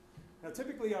 Now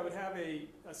typically I would have a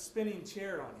spinning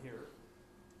chair on here.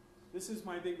 This is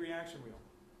my big reaction wheel.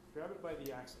 Grab it by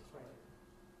the axis right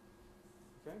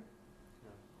here. Okay?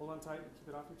 Now, hold on tight and keep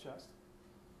it off your chest.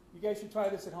 You guys should try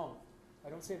this at home. I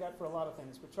don't say that for a lot of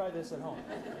things, but try this at home.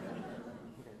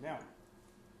 Okay, now,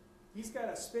 he's got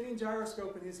a spinning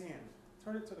gyroscope in his hand.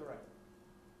 Turn it to the right.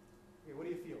 Okay, what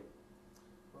do you feel?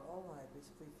 Well, I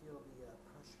basically feel the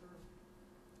pressure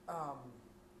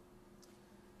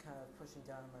kind of pushing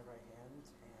down on my right hand,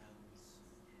 and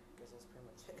I guess that's pretty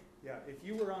much it. Yeah, if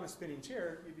you were on a spinning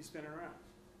chair, you'd be spinning around.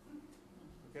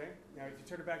 Okay? Now, if you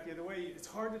turn it back the other way, it's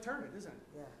hard to turn it, isn't it?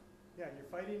 Yeah. Yeah, you're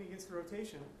fighting against the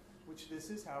rotation, which this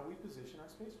is how we position our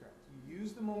spacecraft. You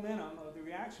use the momentum of the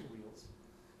reaction wheels,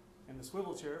 and the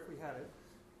swivel chair, if we had it,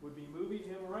 would be moving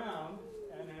him around,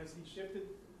 and as he shifted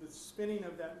the spinning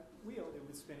of that wheel, it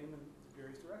would spin him in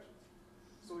various directions.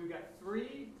 So we've got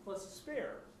 3 plus a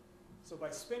spare. So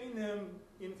by spinning them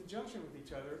in conjunction with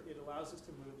each other, it allows us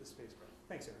to move the spacecraft.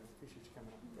 Thanks, Aaron. Appreciate you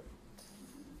coming up.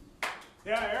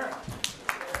 Yeah, Aaron.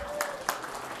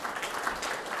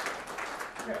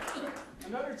 Okay.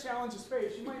 Another challenge of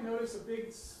space. You might notice a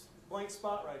big blank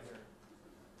spot right here.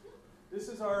 This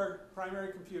is our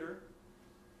primary computer.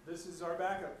 This is our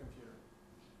backup computer.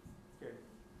 Okay.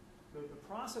 The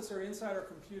processor inside our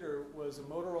computer was a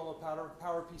Motorola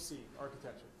PowerPC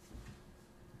architecture.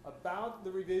 About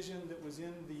the revision that was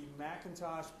in the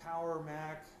Macintosh Power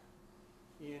Mac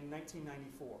in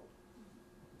 1994.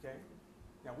 Okay?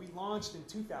 Now we launched in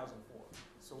 2004,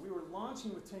 so we were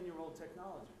launching with 10-year-old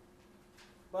technology.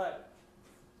 But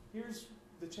here's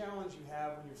the challenge you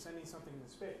have when you're sending something into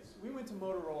space. We went to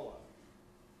Motorola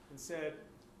and said,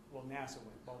 well, NASA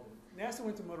went, Baldwin. NASA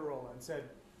went to Motorola and said,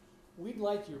 we'd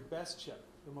like your best chip,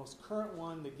 the most current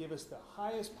one that give us the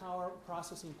highest power,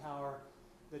 processing power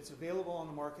that's available on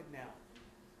the market now.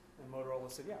 And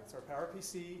Motorola said, yeah, it's our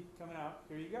PowerPC coming out,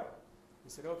 here you go. We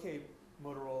said, okay,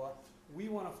 Motorola, we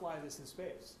want to fly this in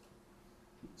space.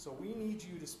 So we need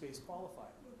you to space qualify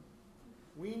it.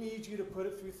 We need you to put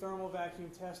it through thermal vacuum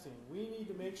testing. We need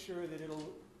to make sure that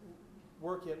it'll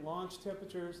work at launch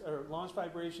temperatures, or launch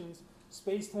vibrations,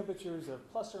 space temperatures of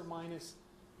plus or minus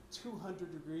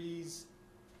 200 degrees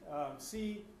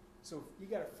C. So you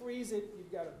got to freeze it,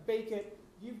 you've got to bake it,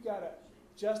 you've got to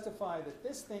justify that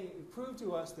this thing, and prove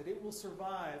to us that it will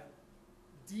survive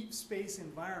deep space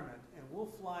environment, and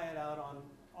we'll fly it out on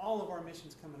all of our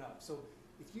missions coming up. So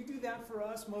if you do that for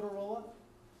us, Motorola,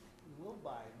 we'll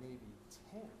buy maybe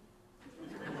 10.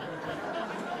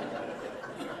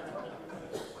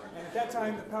 And at that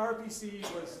time, the PowerPC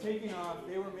was taking off.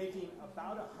 They were making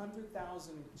about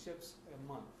 100,000 chips a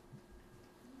month.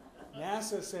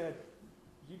 NASA said,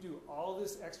 you do all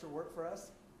this extra work for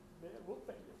us, man, we'll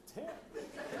pay you 10.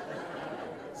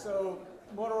 So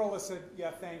Motorola said,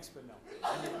 yeah, thanks, but no.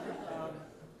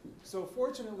 So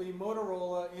fortunately,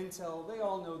 Motorola, Intel, they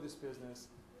all know this business.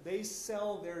 They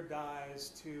sell their dies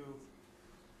to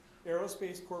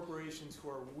aerospace corporations who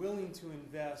are willing to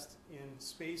invest in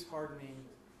space hardening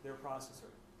their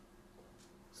processor.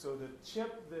 So the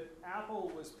chip that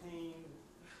Apple was paying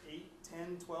 $8,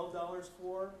 $10, $12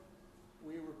 for,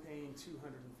 we were paying $250,000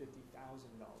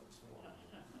 for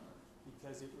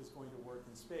because it was going to work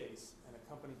in space. And a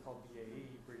company called BAE,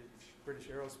 British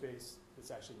Aerospace,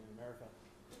 that's actually in America,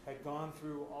 had gone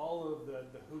through all of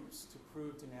the hoops to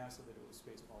prove to NASA that it was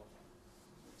space qualified.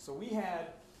 So we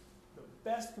had the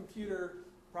best computer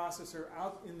processor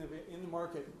out in the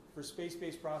market for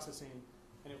space-based processing,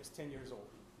 and it was 10 years old.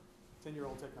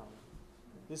 10-year-old technology.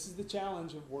 This is the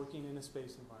challenge of working in a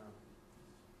space environment.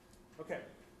 Okay.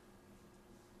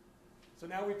 So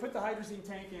now we put the hydrazine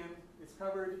tank in. It's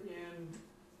covered in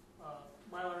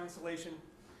mylar insulation,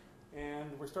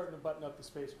 and we're starting to button up the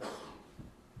spacecraft.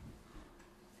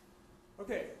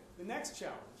 Okay, the next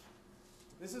challenge.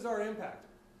 This is our impactor.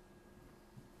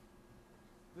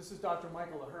 This is Dr.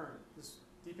 Michael Ahern. This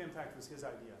deep impact was his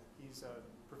idea. He's a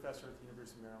professor at the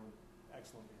University of Maryland.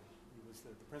 Excellent man. He was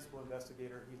the principal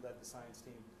investigator. He led the science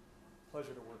team.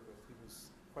 Pleasure to work with. He was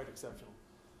quite exceptional.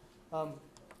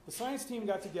 The science team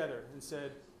got together and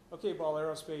said, okay, Ball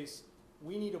Aerospace,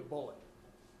 we need a bullet.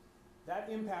 That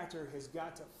impactor has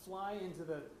got to fly into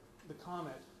the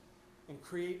comet and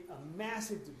create a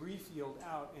massive debris field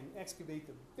out and excavate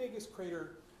the biggest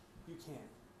crater you can.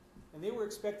 And they were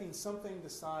expecting something the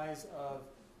size of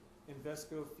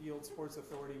Invesco Field Sports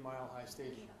Authority Mile High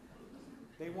Stadium.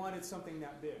 They wanted something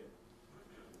that big.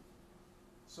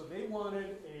 So they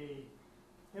wanted a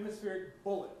hemispheric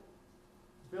bullet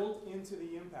built into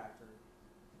the impactor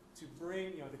to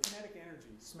bring, the kinetic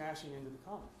energy smashing into the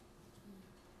comet.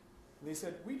 And they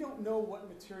said, we don't know what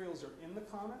materials are in the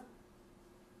comet,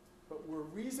 but we're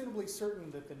reasonably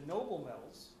certain that the noble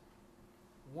metals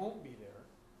won't be there.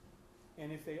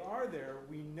 And if they are there,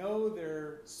 we know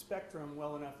their spectrum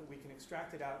well enough that we can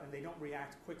extract it out and they don't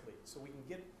react quickly. So we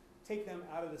can take them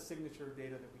out of the signature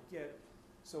data that we get.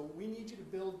 So we need you to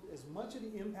build as much of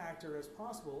the impactor as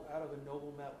possible out of a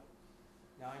noble metal.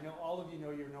 Now I know all of you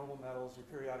know your noble metals, your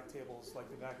periodic tables like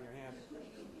the back of your hand.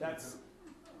 That's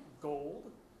gold,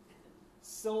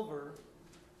 silver,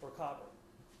 or copper.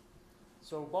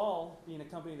 So Ball, being a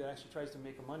company that actually tries to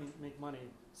make money,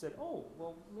 said, oh,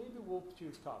 well, maybe we'll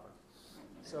choose copper.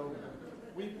 So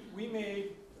we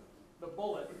made the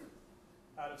bullet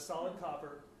out of solid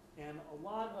copper, and a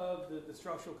lot of the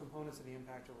structural components of the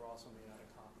impactor were also made out of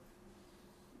copper.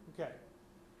 Okay,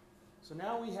 so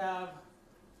now we have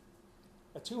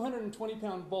a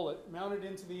 220-pound bullet mounted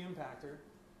into the impactor,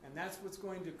 and that's what's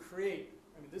going to create,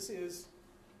 this is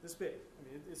this big.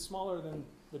 It's smaller than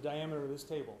the diameter of this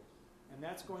table. And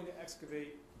that's going to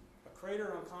excavate a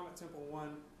crater on Comet Tempel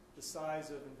 1 the size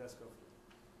of Invesco Field.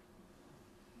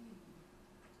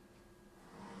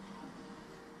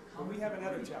 But we have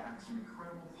another challenge. Packs an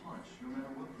incredible punch, no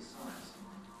matter what the size.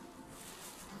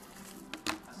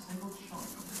 A single chunk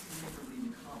of the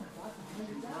shoemaker-leading comet can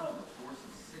grow with a force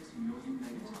of 6 million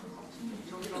megatons of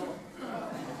TNT.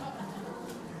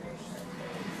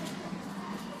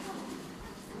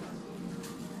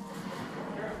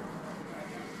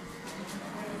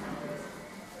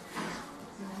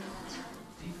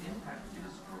 Deep impact can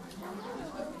destroy just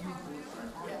a few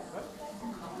bullet-sized particles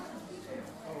from Comet Tempel's tail.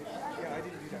 Yeah, I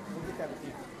didn't do that. We'll get that at the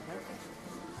end. Okay?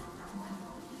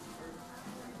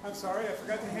 I'm sorry, I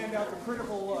forgot to hand out the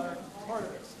critical part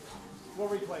of this. We'll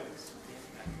replay this.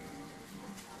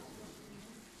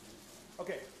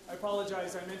 Okay, I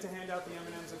apologize. I meant to hand out the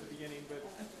M&Ms at the beginning, but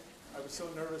I was so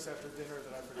nervous after dinner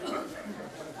that I forgot.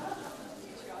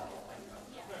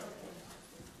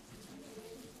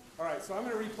 All right, so I'm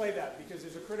going to replay that because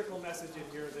there's a critical message in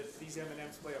here that these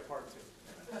M&Ms play a part to.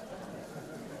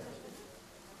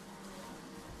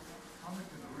 Comet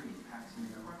debris packs an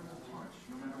incredible punch,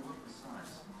 no matter what the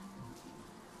size.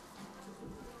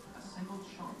 A single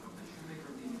chunk of the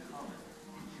shoemaker-leading comet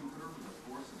hit Jupiter with a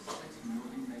force of 6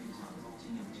 million megatons of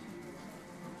TNT.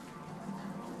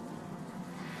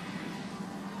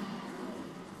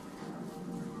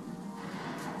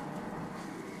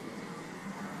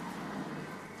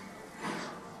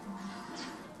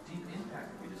 Deep impact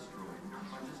can be destroyed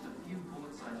by just a few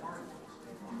bullet-sized particles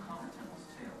on Comet Tempel's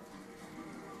tail.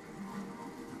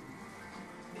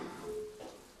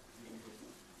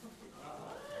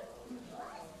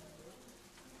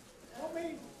 Help me.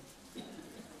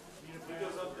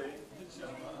 Windows update.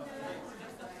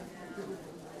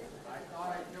 I thought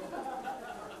I killed it.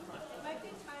 Might be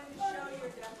time to show your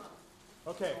demo.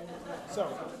 Okay, so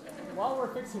while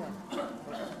we're fixing them,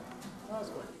 that was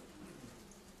quick.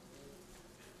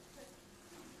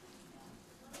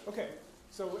 Okay,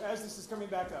 so as this is coming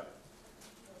back up,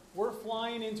 we're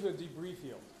flying into a debris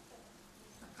field.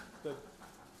 The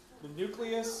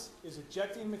nucleus is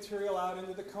ejecting material out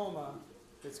into the coma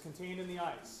that's contained in the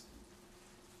ice.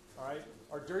 All right,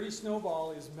 our dirty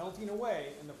snowball is melting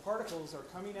away and the particles are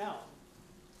coming out.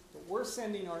 But we're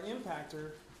sending our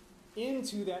impactor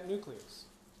into that nucleus.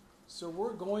 So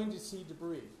we're going to see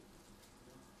debris.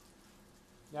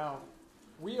 Now,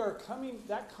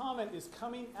 that comet is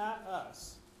coming at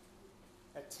us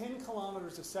at 10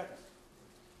 kilometers a second,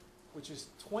 which is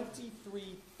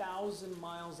 23,000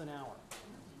 miles an hour.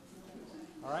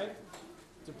 All right?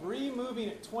 Debris moving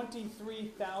at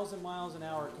 23,000 miles an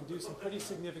hour can do some pretty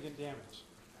significant damage.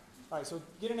 All right, so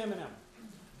get an M&M.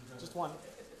 Just one.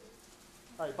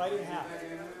 All right, bite it in half.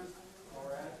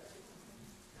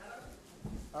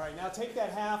 All right, now take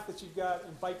that half that you've got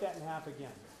and bite that in half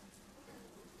again.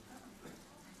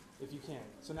 If you can.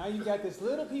 So now you've got this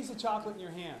little piece of chocolate in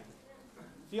your hand.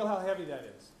 Feel how heavy that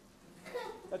is.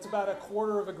 That's about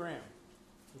 1/4 of a gram.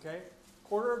 Okay?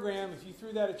 1/4 of a gram, if you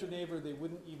threw that at your neighbor, they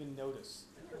wouldn't even notice.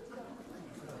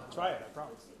 Try it, I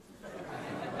promise.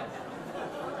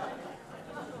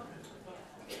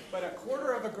 But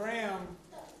 1/4 of a gram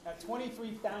at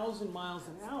 23,000 miles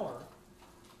an hour,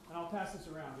 and I'll pass this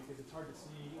around because it's hard to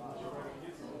see unless you're right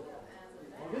against it.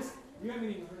 Well, this, you haven't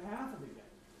even heard half of it yet.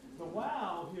 The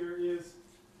wow here is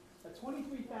at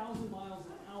 23,000 miles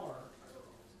an hour,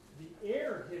 the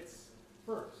air hits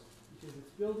first. because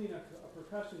it's building a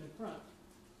percussion in front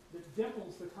that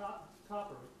dimples the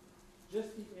copper, just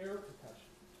the air percussion.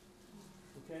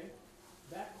 Okay?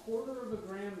 That 1/4 of a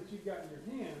gram that you've got in your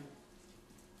hand,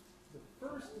 the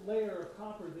first layer of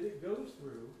copper that it goes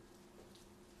through,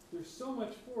 there's so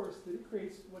much force that it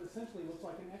creates what essentially looks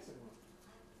like an exit wound.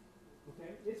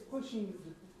 Okay? It's pushing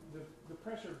the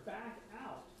pressure back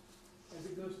out as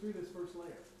it goes through this first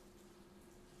layer.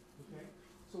 Okay?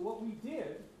 So what we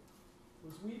did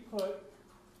was we put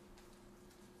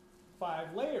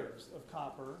 5 layers of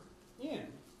copper in.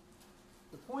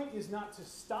 The point is not to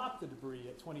stop the debris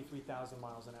at 23,000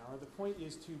 miles an hour. The point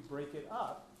is to break it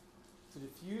up, to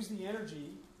diffuse the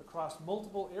energy across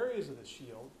multiple areas of the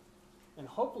shield, and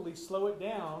hopefully slow it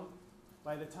down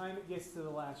by the time it gets to the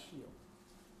last shield.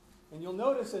 And you'll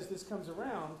notice as this comes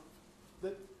around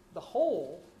that the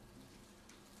hole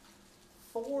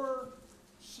 4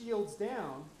 shields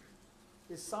down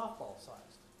is softball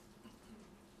sized.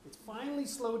 It's finally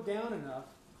slowed down enough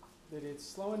that it's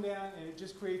slowing down and it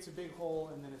just creates a big hole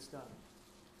and then it's done.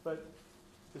 But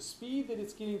the speed that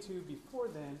it's getting to before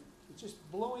then, it's just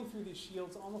blowing through these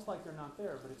shields almost like they're not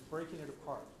there, but it's breaking it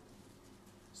apart.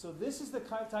 So this is the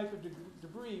type of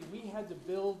debris we had to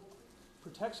build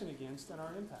protection against in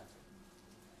our impactor.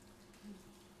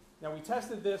 Now we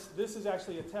tested this. This is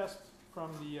actually a test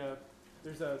from the,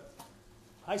 there's a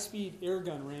high-speed air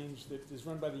gun range that is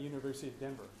run by the University of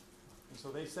Denver. And so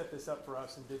they set this up for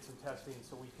us and did some testing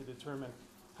so we could determine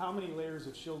how many layers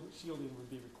of shielding would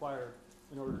be required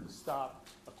in order to stop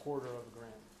a 1/4 of a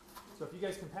gram. So if you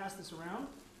guys can pass this around,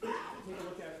 take a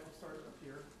look at it. We'll start up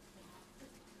here.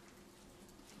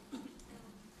 You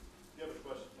have a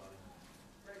question, Bonnie?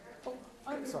 Oh,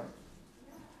 I'm sorry.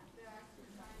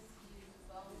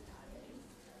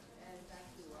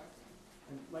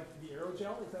 And like the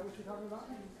aerogel, is that what you're talking about?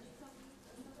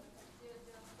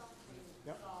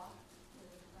 Yep.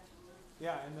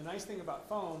 Yeah, and the nice thing about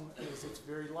foam is it's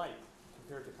very light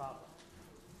compared to copper.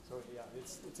 So yeah,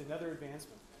 it's another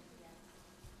advancement.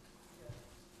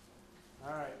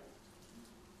 All right.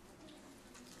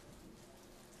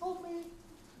 Hold me.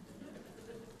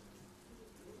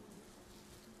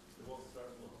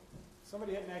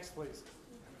 Somebody hit next, please.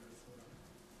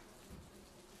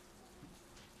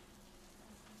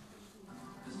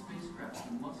 The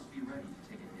spacecraft must be ready to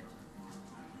take a hit.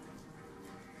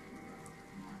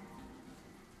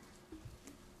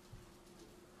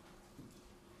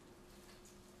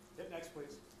 Hit next,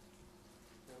 please.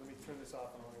 Now, let me turn this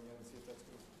off and on again and see if that's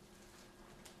good.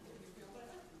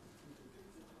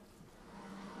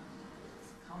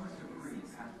 Comet debris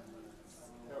has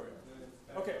There we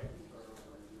go. Okay.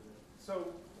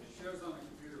 So It shows on the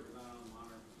computer, but not on the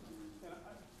monitor. and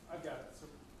I've got it. So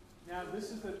now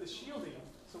this is the shielding.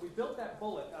 So we built that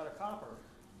bullet out of copper,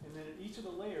 and then at each of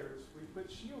the layers we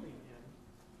put shielding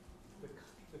in.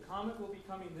 The Comet will be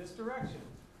coming this direction,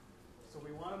 so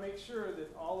we want to make sure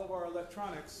that all of our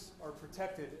electronics are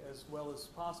protected as well as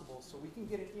possible, so we can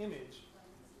get an image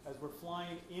as we're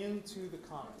flying into the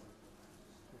Comet.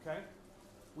 Okay?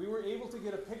 We were able to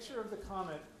get a picture of the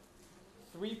Comet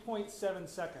 3.7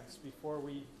 seconds before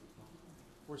we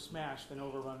were smashed and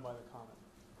overrun by the Comet.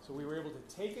 So we were able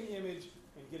to take an image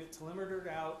and get it telemetered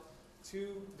out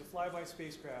to the flyby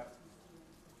spacecraft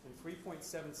in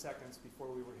 3.7 seconds before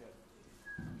we were hit.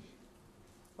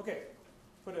 Okay,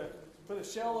 put a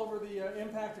shell over the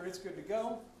impactor, it's good to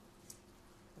go.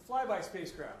 The flyby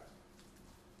spacecraft.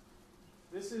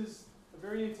 This is a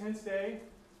very intense day.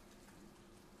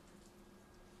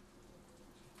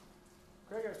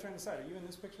 Craig, I was trying to decide, are you in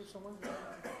this picture somewhere?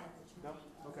 No?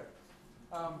 Okay.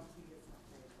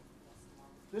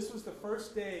 This was the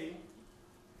first day,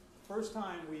 first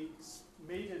time we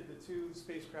mated the 2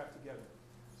 spacecraft together,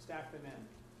 stacked them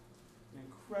in. An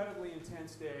incredibly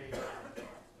intense day,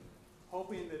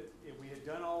 hoping that if we had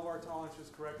done all of our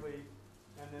tolerances correctly,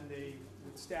 and then they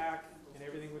would stack and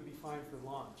everything would be fine for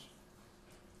launch.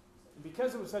 And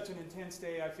because it was such an intense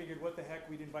day, I figured what the heck,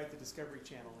 we'd invite the Discovery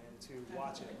Channel in to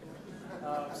watch it.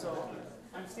 So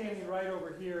I'm standing right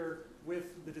over here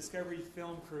with the Discovery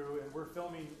film crew, and we're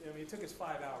filming. I mean, it took us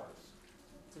 5 hours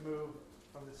to move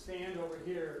from the stand over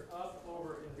here up,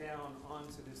 over, and down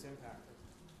onto this impactor.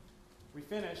 We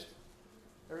finished.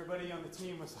 Everybody on the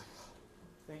team was like, oh,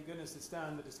 thank goodness it's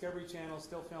done. The Discovery Channel is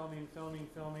still filming.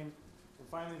 And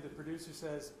finally the producer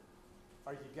says,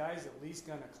 are you guys at least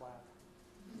going to clap?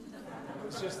 It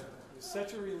was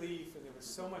such a relief, and there was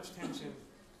so much tension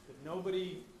that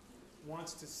nobody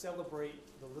wants to celebrate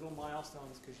the little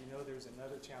milestones because you know there's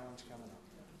another challenge coming up.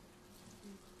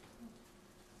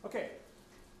 Okay,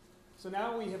 so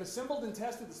now we have assembled and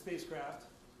tested the spacecraft,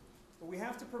 but we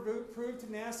have to prove to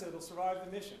NASA it'll survive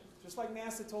the mission. Just like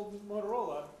NASA told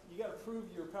Motorola, you got to prove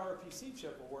your PowerPC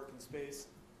chip will work in space.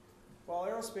 While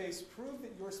aerospace, prove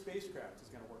that your spacecraft is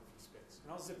going to work in space.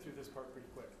 And I'll zip through this part pretty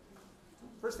quick.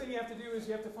 First thing you have to do is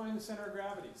you have to find the center of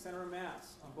gravity, center of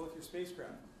mass on both your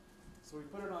spacecraft. So we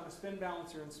put it on a spin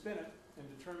balancer and spin it and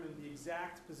determine the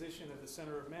exact position of the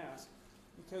center of mass.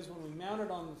 Because when we mount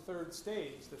it on the third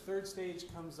stage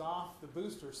comes off the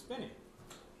booster spinning.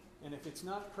 And if it's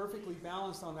not perfectly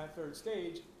balanced on that third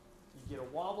stage, you get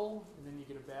a wobble and then you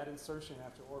get a bad insertion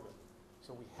after orbit.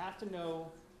 So we have to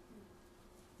know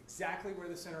exactly where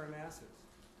the center of mass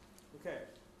is. Okay.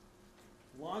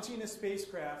 Launching a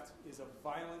spacecraft is a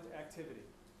violent activity.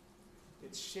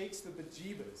 It shakes the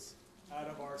bejeebas out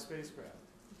of our spacecraft.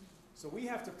 So we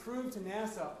have to prove to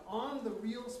NASA on the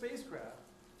real spacecraft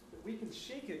that we can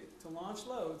shake it to launch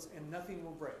loads and nothing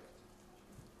will break.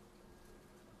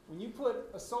 When you put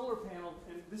a solar panel,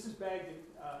 and this is bagged in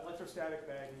electrostatic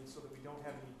bagging so that we don't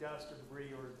have any dust or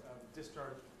debris or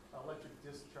electric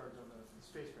discharge on the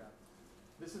spacecraft.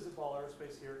 This is a Ball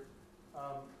Aerospace here.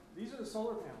 These are the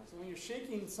solar panels. And when you're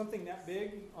shaking something that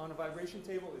big on a vibration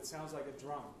table, it sounds like a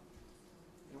drum.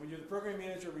 And when you're the program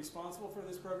manager responsible for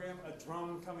this program, a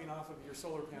drum coming off of your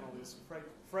solar panel is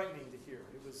frightening to hear.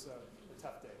 It was a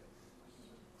tough day.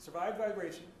 Survived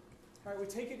vibration. All right, we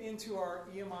take it into our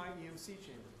EMI EMC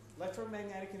chamber.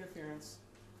 Electromagnetic interference,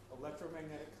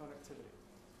 electromagnetic conductivity.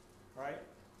 All right?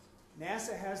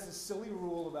 NASA has this silly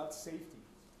rule about safety.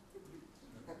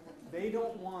 They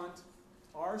don't want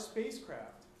our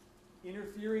spacecraft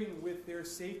interfering with their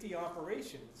safety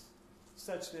operations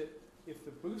such that if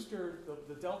the booster,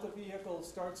 the Delta vehicle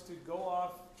starts to go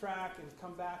off track and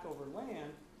come back over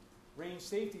land, range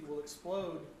safety will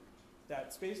explode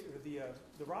that space, or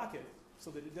the rocket, so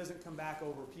that it doesn't come back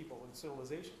over people and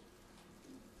civilization.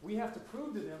 We have to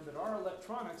prove to them that our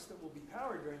electronics that will be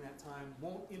powered during that time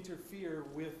won't interfere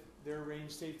with their range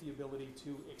safety ability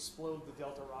to explode the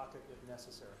Delta rocket if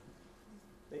necessary.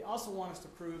 They also want us to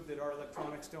prove that our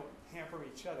electronics don't hamper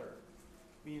each other,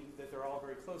 meaning that they're all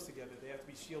very close together. They have to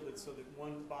be shielded so that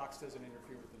one box doesn't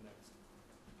interfere with the next.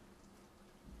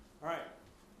 All right.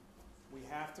 We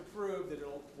have to prove that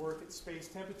it'll work at space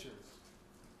temperatures.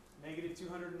 Negative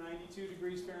 292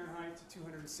 degrees Fahrenheit to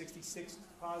 266,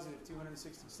 positive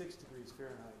 266 degrees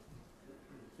Fahrenheit.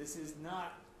 This is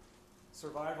not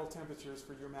survival temperatures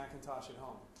for your Macintosh at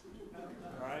home.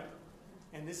 All right?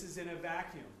 And this is in a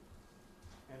vacuum.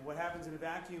 And what happens in a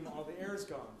vacuum, all the air is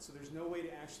gone, so there's no way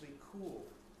to actually cool.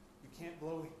 You can't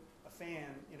blow a fan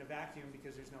in a vacuum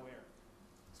because there's no air.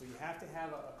 So you have to have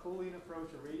a cooling approach,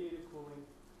 a radiated cooling.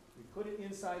 We put it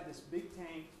inside this big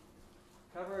tank,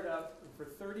 cover it up, and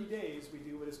for 30 days we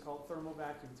do what is called thermal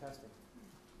vacuum testing.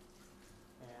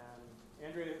 And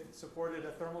Andrea supported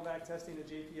a thermal vac testing at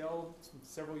JPL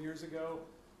several years ago.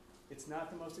 It's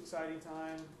not the most exciting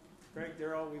time. Greg,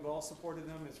 Darrell, we've all supported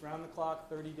them. It's round the clock,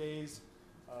 30 days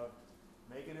of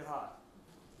making it hot,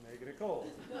 making it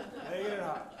cold, making it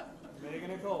hot, making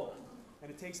it cold. And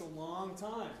it takes a long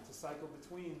time to cycle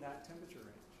between that temperature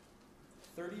range.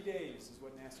 30 days is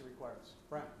what NASA requires.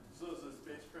 Brian? So is the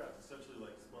spacecraft essentially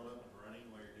like spun up and running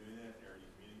while you're doing that? Or are you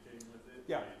communicating with it?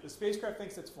 Yeah, the spacecraft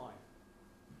thinks it's flying.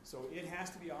 So it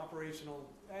has to be operational.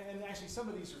 And actually some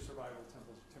of these are survival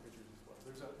temperatures as well.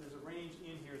 There's a range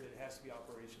in here that has to be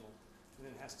operational. And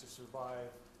then it has to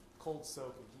survive cold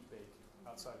soak and heat bake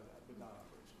outside of that, but not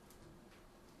operational.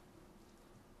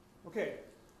 Okay,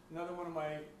 another one of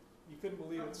my you couldn't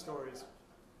believe it stories.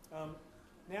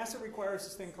 NASA requires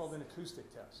this thing called an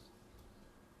acoustic test,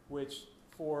 which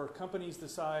for companies the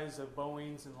size of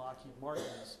Boeing's and Lockheed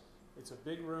Martin's, it's a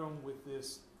big room with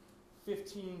this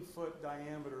 15-foot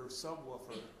diameter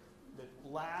subwoofer that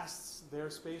blasts their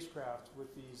spacecraft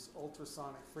with these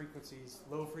ultrasonic frequencies,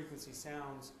 low frequency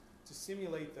sounds to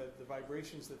simulate the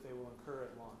vibrations that they will incur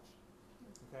at launch.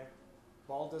 Okay?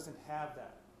 Ball doesn't have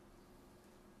that.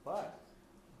 But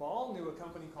Ball knew a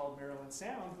company called Maryland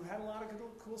Sound who had a lot of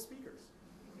cool speakers.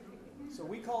 So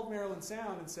we called Maryland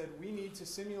Sound and said, we need to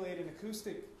simulate an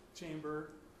acoustic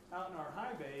chamber out in our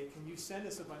high bay. Can you send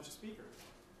us a bunch of speakers?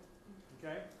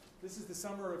 Okay? This is the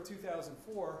summer of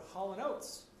 2004. Hall &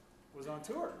 Oates was on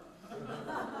tour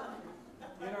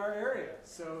in our area.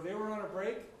 So they were on a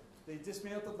break. They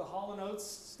dismantled the Hall & Oates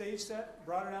stage set,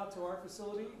 brought it out to our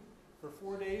facility. For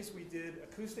 4 days, we did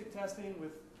acoustic testing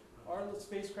with our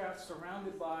spacecraft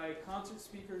surrounded by concert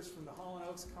speakers from the Hall &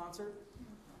 Oates concert.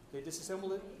 They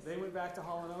disassembled it. They went back to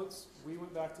Hall & Oates. We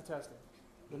went back to testing,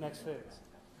 the next phase.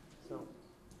 So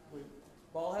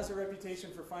Ball has a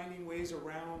reputation for finding ways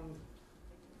around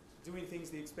doing things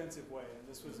the expensive way, and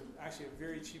this was actually a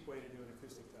very cheap way to do an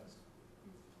acoustic test.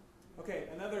 Okay,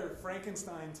 another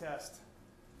Frankenstein test.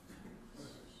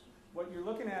 what you're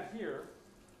looking at here,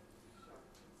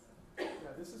 yeah,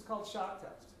 this is called shock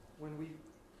test. When we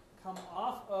come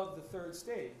off of the third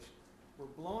stage, we're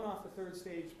blown off the third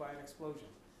stage by an explosion.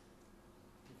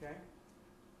 Okay?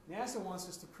 NASA wants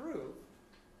us to prove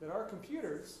that our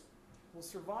computers will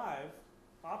survive,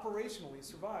 operationally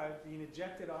survive, being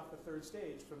ejected off the third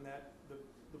stage from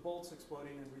the bolts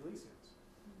exploding and releasing us.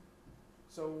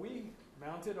 So we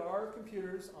mounted our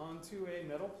computers onto a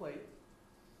metal plate,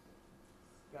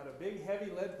 got a big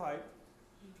heavy lead pipe,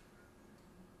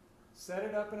 set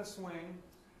it up in a swing,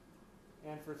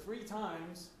 and for 3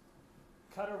 times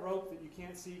cut a rope that you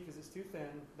can't see because it's too thin.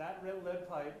 That red lead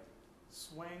pipe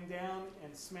swang down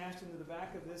and smashed into the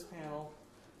back of this panel,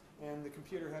 and the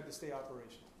computer had to stay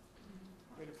operational.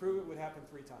 We had to prove it would happen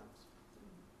 3 times.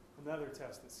 Another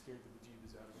test that scared the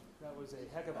bejeebus out of me. That was a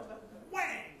heck of a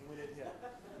whang when it hit.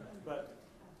 But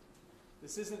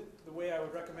this isn't the way I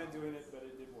would recommend doing it, but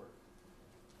it did work.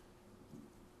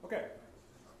 Okay.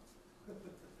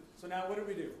 So now what did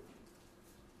we do?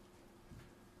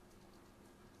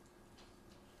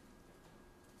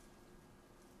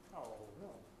 Oh, no.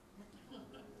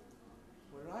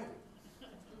 What did I do?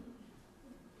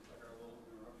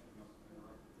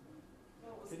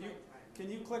 Can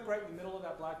you click right in the middle of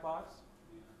that black box?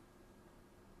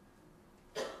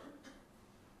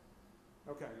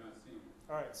 Okay.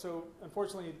 All right, so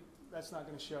unfortunately, that's not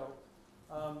going to show.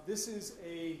 This is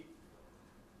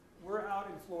we're out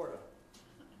in Florida.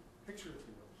 Picture, if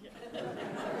you will.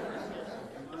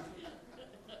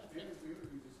 Maybe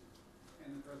we just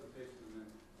end the presentation and then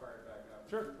fire it back up.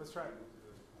 Sure, let's try it.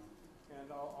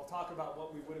 And I'll talk about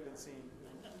what we would have been seeing.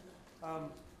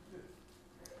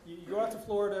 You go out to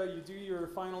Florida, you do your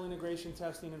final integration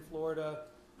testing in Florida.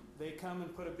 They come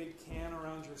and put a big can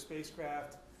around your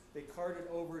spacecraft. They cart it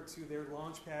over to their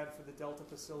launch pad for the Delta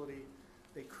facility.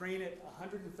 They crane it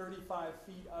 135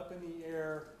 feet up in the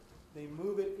air. They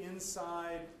move it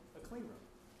inside a clean room.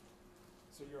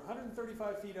 So you're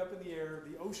 135 feet up in the air.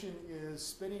 The ocean is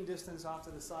spitting distance off to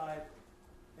the side.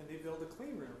 And they build a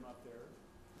clean room up there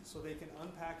so they can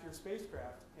unpack your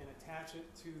spacecraft and attach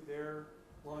it to their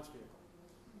launch vehicle.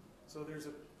 So there's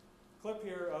a clip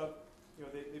here of,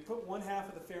 they put one half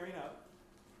of the fairing up.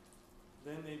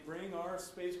 Then they bring our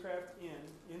spacecraft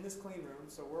in this clean room.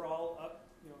 So we're all up,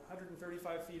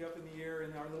 135 feet up in the air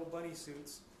in our little bunny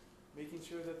suits, making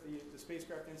sure that the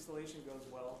spacecraft installation goes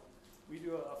well. We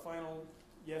do a final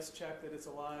yes check that it's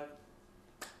alive.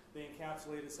 They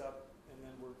encapsulate us up, and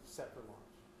then we're set for launch.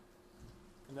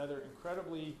 Another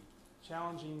incredibly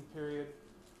challenging period.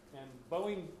 And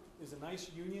Boeing is a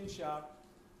nice union shop.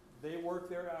 They work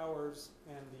their hours,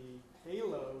 and the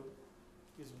payload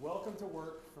is welcome to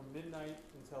work from midnight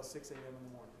until 6 a.m. in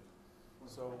the morning.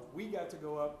 So we got to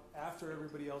go up after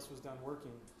everybody else was done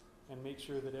working and make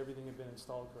sure that everything had been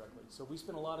installed correctly. So we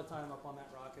spent a lot of time up on that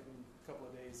rocket in a couple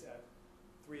of days at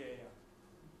 3 a.m.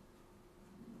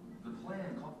 The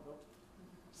plan called... At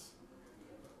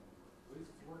least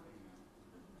it's working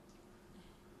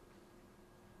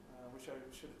now. I wish I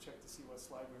should have checked to see what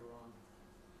slide we were on.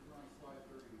 We're on slide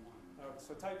 31.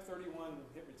 So type 31 and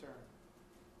hit return.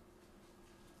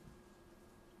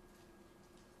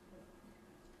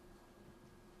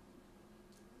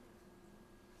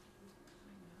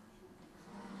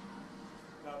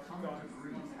 Comet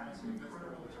debris adds an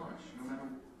incredible touch, no matter...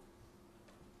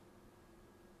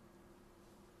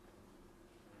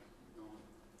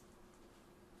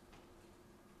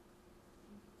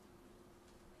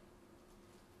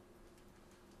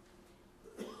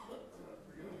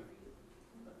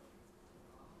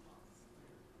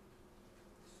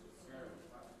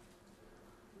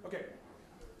 Okay,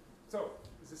 so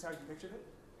is this how you pictured it?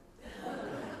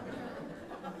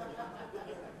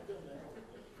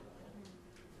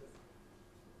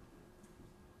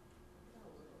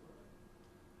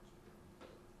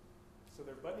 So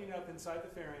they're buttoning up inside the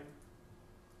fairing,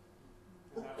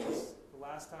 and that was the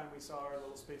last time we saw our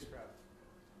little spacecraft.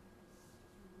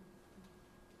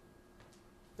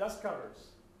 Dust covers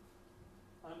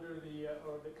under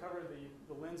or that cover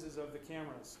the lenses of the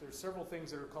cameras. There's several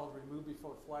things that are called remove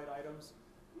before flight items.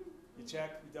 You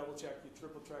check, you double check, you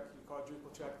triple check, you quadruple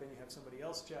check, then you have somebody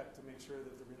else check to make sure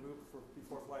that the remove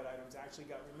before flight items actually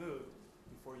got removed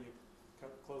before you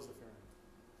close the fairing.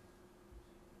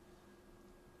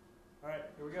 All right,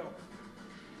 here we go.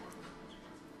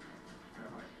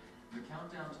 The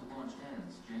countdown to launch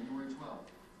ends January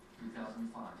 12th,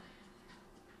 2005.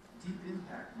 Deep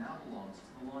Impact now belongs to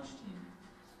the launch team.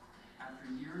 After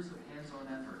years of hands-on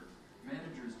effort,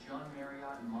 managers John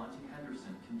Marriott and Monty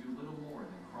Henderson can do little more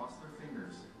than cross their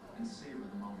fingers and savor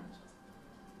the moment.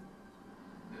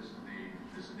 This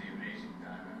is the amazing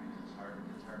time. I mean, it's hard to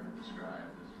hard to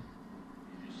describe.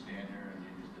 You just stand there and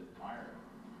you just admire it.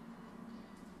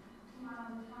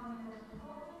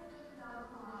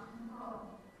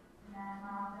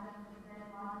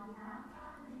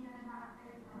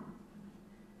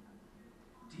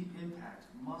 Deep impact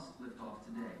must lift off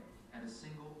today at a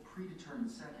single predetermined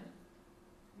second,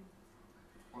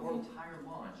 or the entire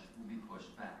launch will be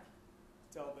pushed back.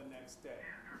 Till the next day.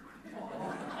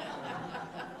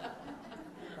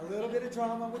 A little bit of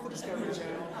drama with the Discovery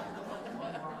Channel.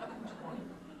 One rocket in 20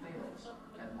 fails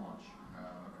at launch.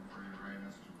 Looking for your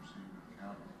readiness to proceed with the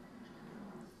count.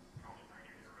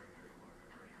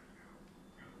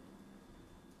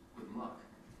 With luck,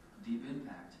 deep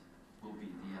impact will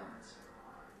beat the odds.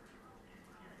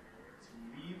 To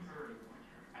leave Earth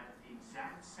at the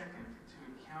exact second to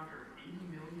encounter 80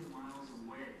 million miles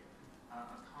away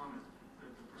a comet,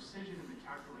 the precision and the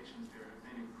calculations there have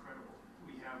been incredible.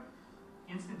 We have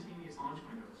instantaneous launch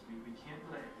windows. We can't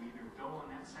delay. We either go on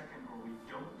that second or we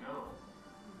don't go.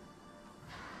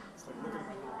 It's like looking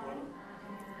at the blood.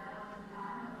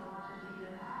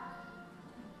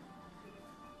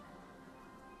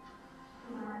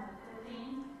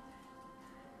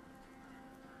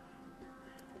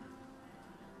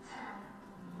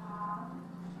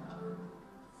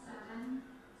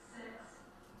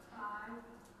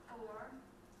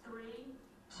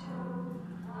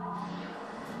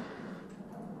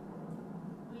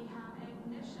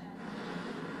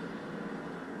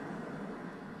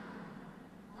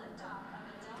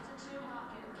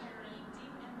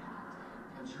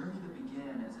 A journey that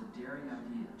began as a daring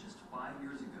idea just 5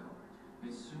 years ago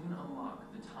may soon unlock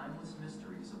the timeless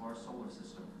mysteries of our solar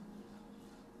system.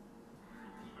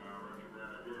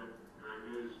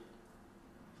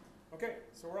 Okay,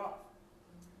 so we're off.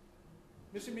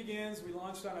 Mission begins. We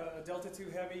launched on a Delta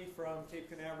II Heavy from Cape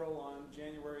Canaveral on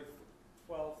January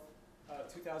 12th,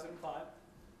 2005.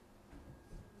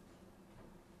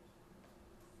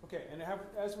 Okay, and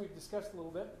as we've discussed a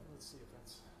little bit, let's see if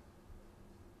that's...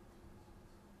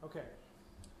 Okay.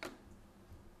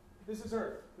 This is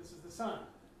Earth. This is the sun.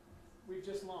 We've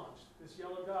just launched. This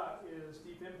yellow dot is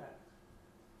deep impact.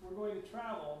 We're going to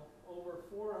travel over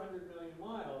 400 million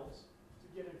miles to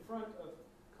get in front of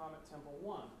Comet Tempel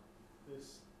 1,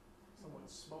 this somewhat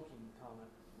smoking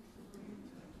comet.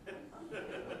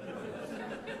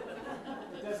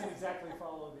 It doesn't exactly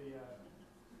follow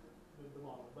the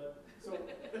model, but so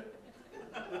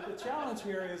the challenge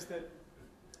here is that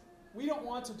we don't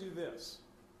want to do this.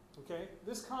 Okay,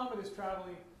 this comet is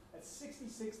traveling at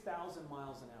 66,000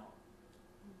 miles an hour.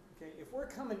 Okay, if we're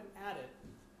coming at it,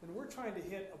 then we're trying to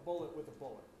hit a bullet with a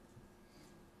bullet.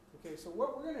 Okay, so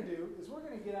what we're going to do is we're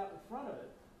going to get out in front of it.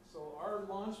 So our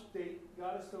launch date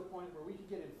got us to a point where we could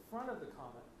get in front of the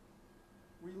comet,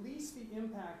 release the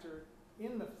impactor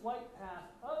in the flight path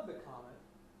of the comet.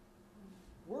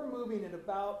 We're moving at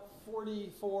about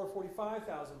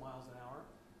 45,000 miles an hour,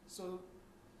 so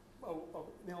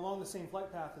along the same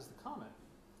flight path as the comet.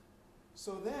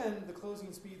 So then the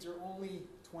closing speeds are only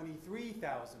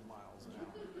 23,000 miles an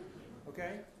hour.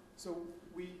 Okay? So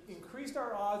we increased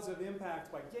our odds of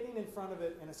impact by getting in front of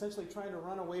it and essentially trying to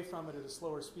run away from it at a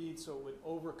slower speed so it would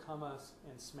overcome us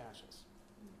and smash us.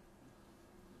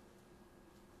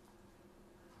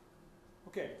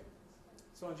 Okay,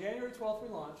 so on January 12th we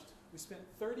launched. We spent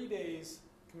 30 days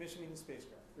commissioning the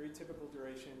spacecraft, very typical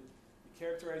duration. You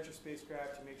characterize your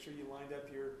spacecraft, you make sure you lined up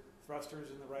your thrusters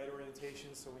in the right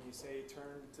orientation, so when you say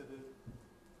turn to the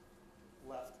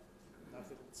left, not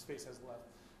that space has left,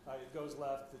 it goes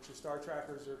left, that your star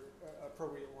trackers are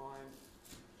appropriate aligned.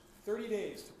 30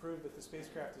 days to prove that the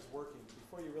spacecraft is working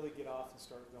before you really get off and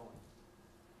start going.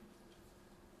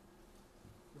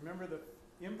 Remember, the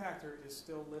impactor is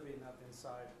still living up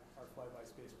inside our flyby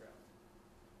spacecraft.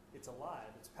 It's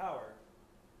alive, it's powered,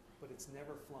 but it's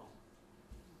never flown.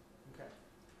 Okay.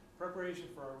 Preparation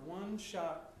for our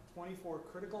one-shot 24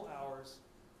 critical hours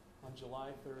on July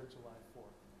 3rd, July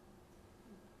 4th.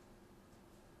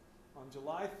 On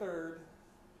July 3rd,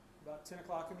 about 10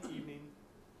 o'clock in the evening,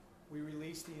 we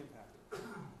released the impactor.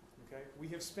 Okay? We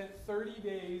have spent 30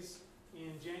 days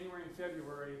in January and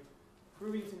February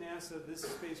proving to NASA this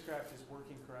spacecraft is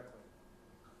working correctly.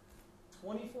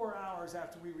 24 hours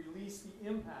after we release the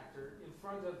impactor in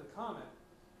front of the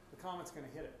comet's going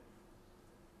to hit it.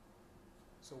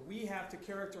 So we have to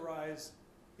characterize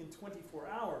in 24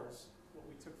 hours what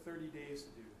we took 30 days to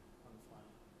do on the fly.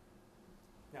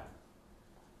 Now,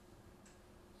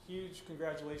 huge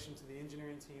congratulations to the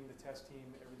engineering team, the test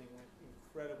team. Everything went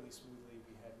incredibly smoothly.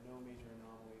 We had no major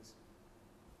anomalies.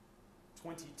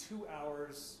 22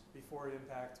 hours before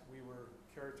impact, we were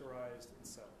characterized and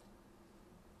settled.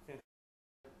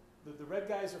 The red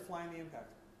guys are flying the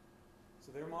impactor.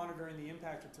 So they're monitoring the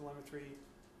impactor telemetry.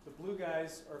 The blue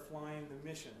guys are flying the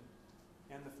mission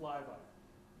and the flyby.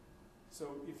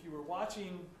 So if you were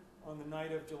watching on the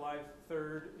night of July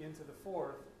 3rd into the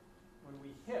 4th, when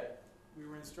we hit, we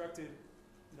were instructed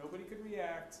nobody could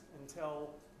react until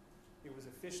it was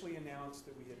officially announced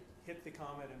that we had hit the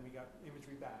comet and we got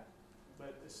imagery back.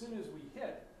 But as soon as we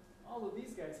hit, all of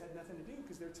these guys had nothing to do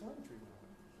because their telemetry went away.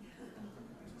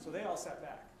 So they all sat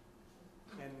back.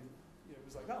 And it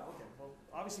was like, oh, okay, well,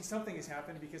 obviously something has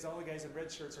happened because all the guys in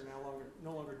red shirts are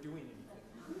no longer doing anything.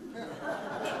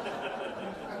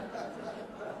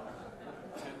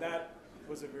 And that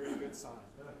was a very good sign.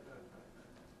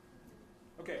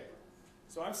 Okay,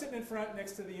 so I'm sitting in front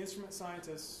next to the instrument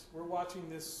scientists. We're watching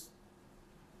this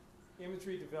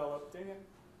imagery develop. Dang it.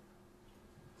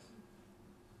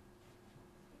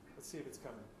 Let's see if it's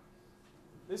coming.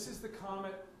 This is the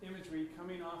comet imagery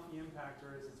coming off the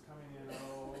impactor as it's coming in.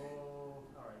 Oh,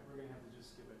 all right, we're going to have to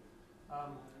just skip it.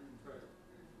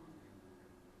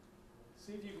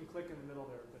 See if you can click in the middle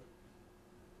there. But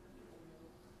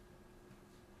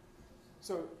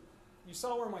so you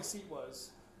saw where my seat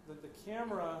was. The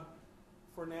camera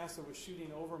for NASA was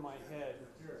shooting over my head.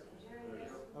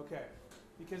 Okay,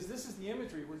 because this is the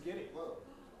imagery we're getting.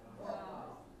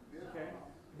 Okay,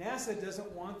 NASA doesn't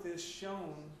want this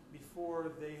shown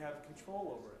before they have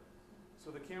control over it. So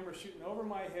the camera's shooting over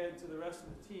my head to the rest of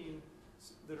the team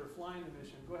that are flying the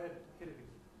mission. Go ahead, hit it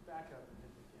again. Back up and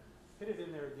hit it again. Hit it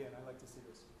in there again. I'd like to see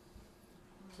this.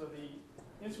 So the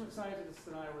instrument scientists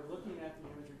and I were looking at the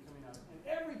imagery coming up. And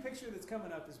every picture that's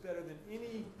coming up is better than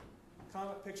any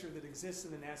comet picture that exists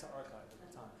in the NASA archive at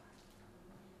the time.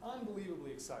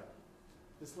 Unbelievably exciting.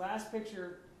 This last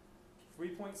picture,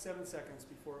 3.7 seconds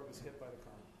before it was hit by the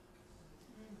comet.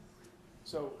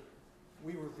 So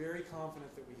we were very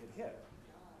confident that we had hit.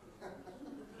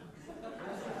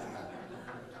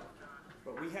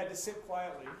 But we had to sit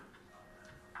quietly.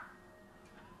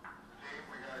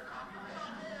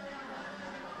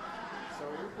 So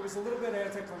it was a little bit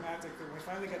anticlimactic, but when we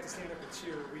finally got to stand up and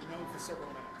cheer, we'd known for several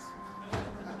minutes.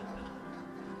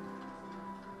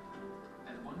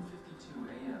 At 1:52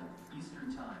 a.m. Eastern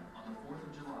Time on the 4th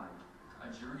of July, a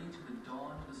journey to the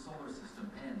dawn of the solar system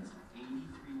ends 83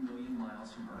 million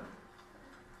miles from Earth.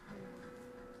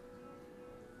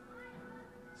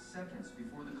 Seconds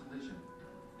before the collision,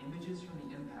 images from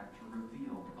the impactor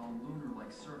reveal a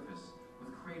lunar-like surface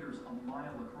with craters a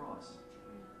mile across.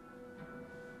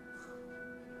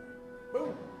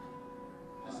 Boom!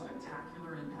 The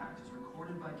spectacular impact is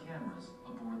recorded by cameras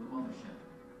aboard the mothership.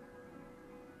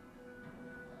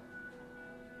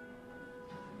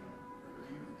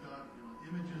 You've got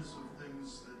images of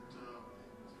things that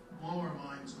blow our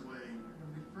minds away. When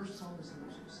we first saw those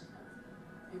images,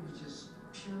 it was just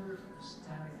pure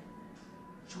ecstatic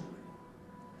joy.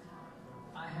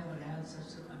 I haven't had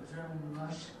such an adrenaline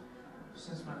rush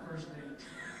since my first date.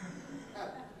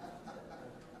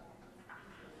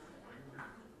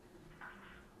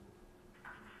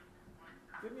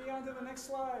 Get me on to the next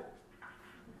slide.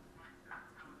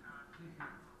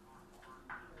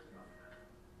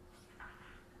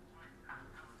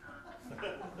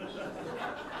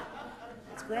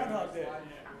 It's Groundhog Day.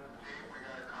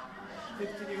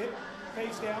 Can you hit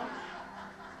page down?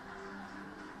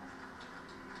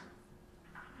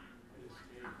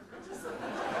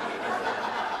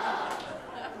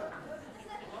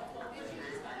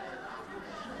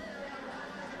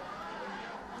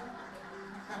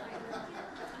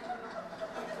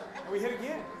 We hit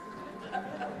again.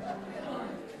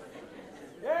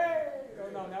 Yay! Oh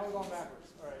no, now we're going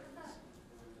backwards. All right.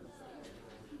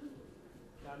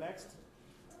 Now next.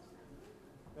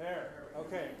 There.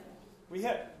 Okay. We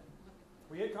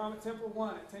hit Comet Tempel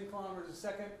 1 at 10 kilometers a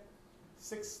second,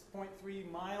 6.3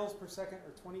 miles per second,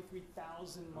 or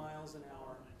 23,000 miles an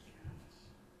hour,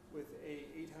 with a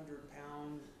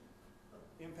 800-pound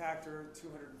impactor,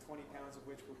 220 pounds of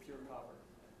which were pure copper.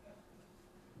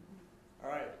 All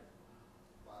right.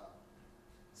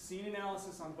 Scene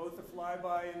analysis on both the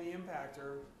flyby and the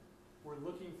impactor. We're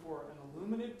looking for an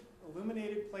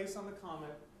illuminated place on the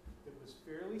comet that was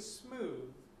fairly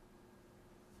smooth,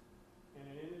 and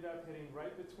it ended up hitting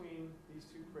right between these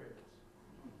two craters.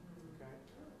 Okay?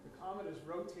 The comet is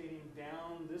rotating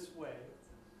down this way,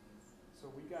 so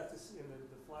we got to see, and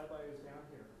the flyby is down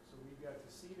here, so we got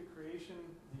to see the creation,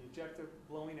 the ejecta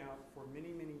blowing out for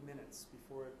many, many minutes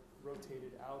before it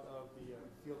rotated out of the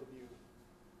field of view.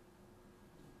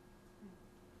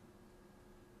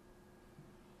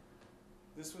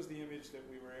 This was the image that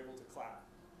we were able to clap.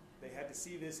 They had to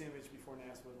see this image before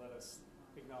NASA would let us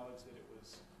acknowledge that it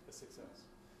was a success.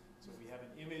 So we have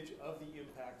an image of the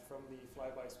impact from the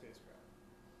flyby spacecraft.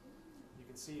 You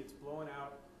can see it's blowing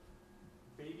out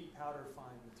baby powder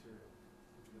fine material,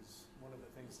 which was one of the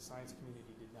things the science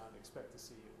community did not expect to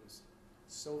see. It was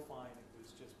so fine it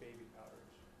was just baby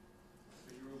powderish.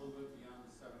 So you were a little bit beyond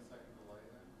the 7-second delay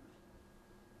then?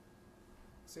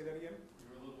 Say that again?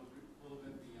 You were a little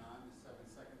bit beyond the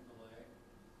 7-second delay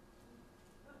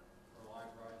for a live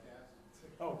broadcast?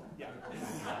 Oh, yeah.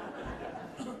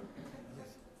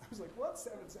 I was like, what?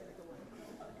 7-second delay?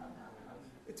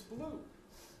 It's blue.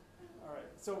 All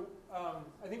right, so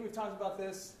I think we've talked about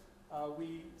this.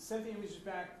 We sent the images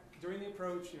back during the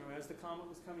approach, as the comet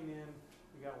was coming in.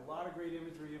 We got a lot of great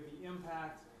imagery of the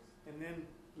impact, and then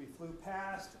we flew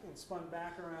past and spun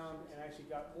back around and actually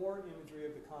got more imagery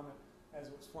of the comet as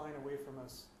it was flying away from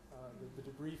us, the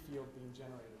debris field being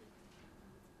generated.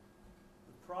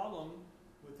 The problem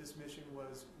with this mission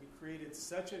was we created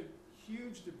such a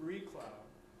huge debris cloud,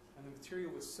 and the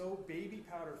material was so baby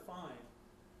powder fine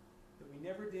that we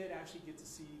never did actually get to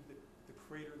see the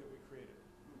crater that we created.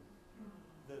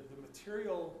 The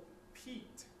material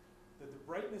peaked, the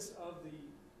brightness of the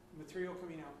material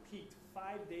coming out peaked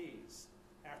 5 days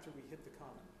after we hit the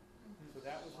comet. So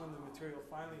that was when the material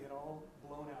finally had all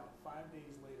blown out, 5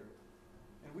 days later.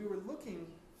 And we were looking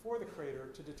for the crater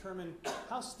to determine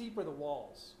how steep are the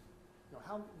walls.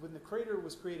 When the crater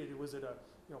was created, was it a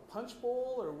punch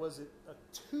bowl or was it a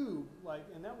tube?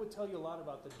 And that would tell you a lot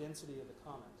about the density of the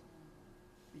comet.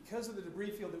 Because of the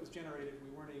debris field that was generated, we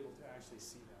weren't able to actually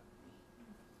see that.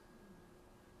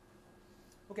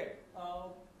 Okay,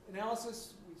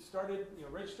 analysis. We started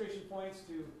registration points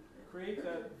to create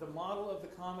the model of the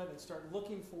comet and start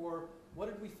looking for what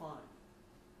did we find.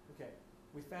 Okay,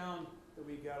 we found that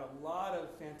we got a lot of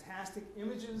fantastic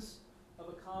images of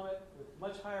a comet with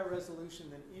much higher resolution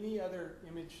than any other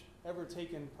image ever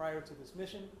taken prior to this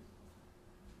mission.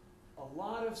 A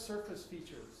lot of surface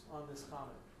features on this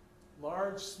comet.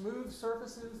 Large, smooth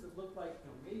surfaces that look like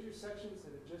major sections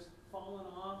that had just fallen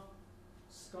off,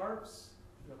 scarps,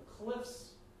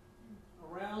 cliffs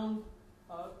around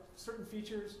certain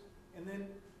features, and then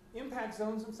impact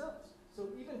zones themselves. So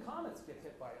even comets get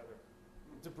hit by other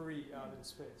debris out in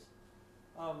space.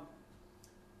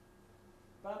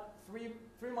 About 3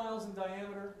 miles in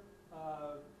diameter,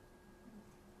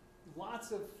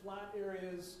 lots of flat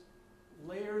areas,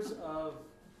 layers of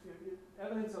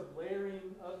evidence of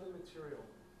layering of the material.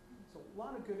 So a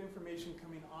lot of good information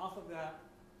coming off of that.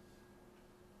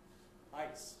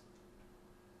 Ice.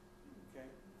 Okay,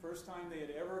 first time they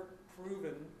had ever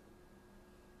proven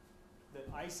that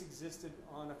ice existed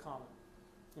on a comet.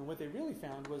 And what they really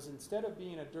found was instead of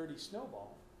being a dirty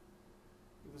snowball,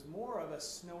 it was more of a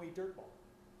snowy dirt ball.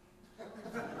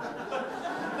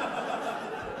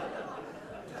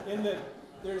 In that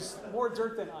there's more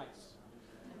dirt than ice.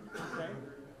 Okay?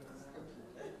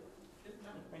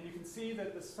 And you can see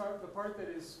that the part that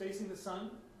is facing the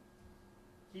sun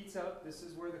heats up. This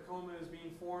is where the coma is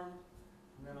being formed.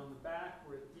 And then on the back,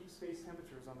 we're at deep space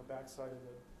temperatures on the back side of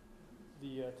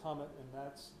the comet.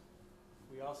 And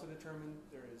we also determined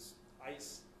there is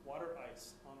ice, water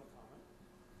ice on the comet.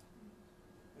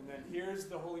 And then here's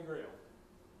the Holy Grail.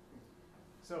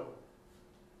 So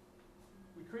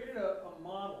we created a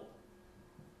model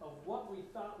of what we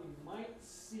thought we might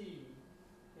see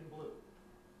in blue.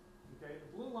 Okay,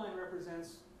 the blue line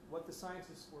represents what the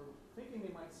scientists were thinking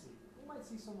they might see. They might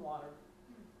see some water.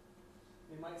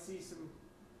 They might see some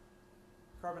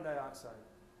carbon dioxide.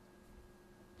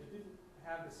 They didn't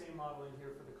have the same model in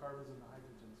here for the carbons and the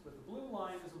hydrogens, but the blue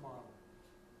line is a model.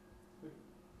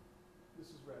 This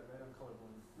is red, right? I'm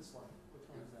colorblind. This line, which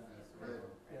one is that? That's red.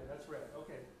 Yeah, that's red.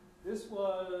 Okay. This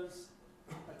was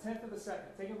a tenth of a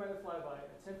second, taken by the flyby,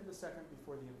 a tenth of a second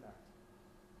before the impact.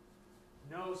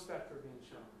 No spectra being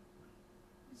shown.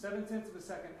 7/10 of a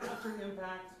second after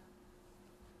impact,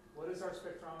 what does our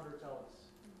spectrometer tell us?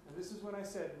 And this is when I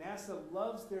said NASA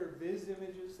loves their viz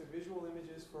images, their visual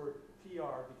images for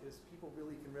PR, because people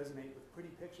really can resonate with pretty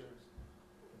pictures.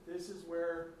 But this is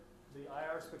where the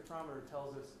IR spectrometer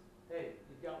tells us, hey,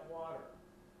 you've got water,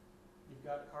 you've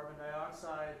got carbon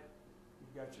dioxide,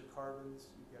 you've got your carbons,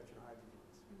 you've got your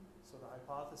hydrogens. So the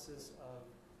hypothesis of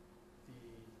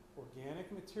the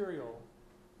organic material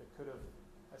that could have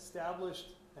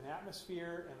established an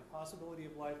atmosphere and the possibility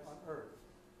of life on Earth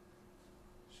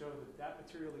showed that that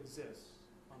material exists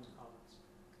on the comets.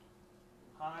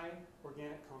 High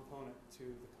organic component to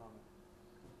the comet.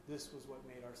 This was what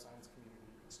made our science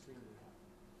community extremely happy.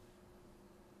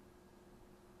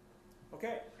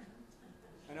 Okay.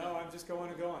 I know I'm just going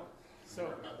and going. So,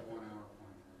 We're about the 1 hour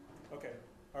point. okay.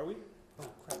 Are we? Oh,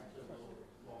 crap.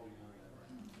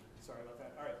 Sorry about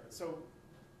that. All right. So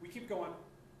we keep going.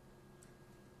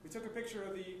 We took a picture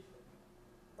of the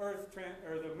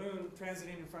or the moon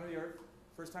transiting in front of the Earth.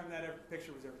 First time that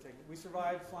picture was ever taken. We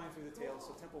survived flying through the tail,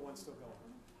 so Tempel 1's still going.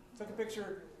 Took a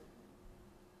picture.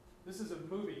 This is a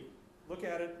movie. Look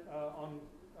at it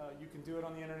you can do it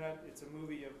on the internet. It's a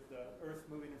movie of the Earth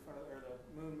moving in front of, or the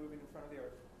moon moving in front of the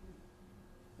Earth.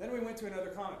 Then we went to another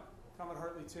comet, Comet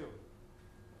Hartley 2.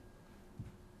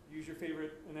 Use your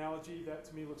favorite analogy. That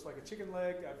to me looks like a chicken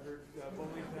leg. I've heard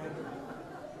bowling pin.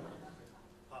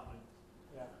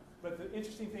 Yeah. But the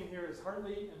interesting thing here is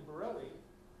Hartley and Borrelli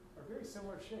are very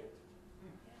similar shaped.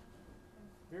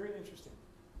 Very interesting.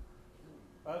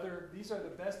 These are the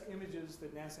best images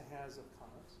that NASA has of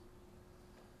comets.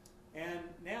 And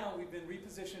now we've been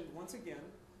repositioned once again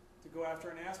to go after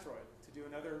an asteroid, to do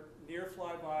another near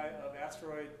flyby of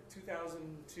asteroid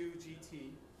 2002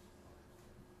 GT.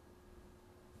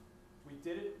 We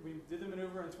did the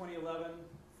maneuver in 2011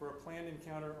 for a planned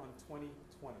encounter on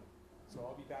 2020. So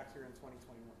I'll be back here in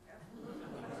 2021.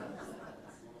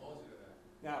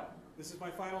 Now, this is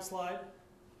my final slide.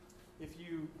 If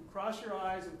you cross your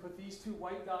eyes and put these two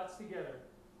white dots together,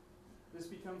 this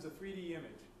becomes a 3D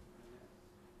image.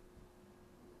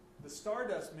 The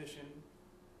Stardust mission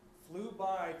flew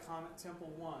by Comet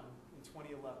Tempel 1 in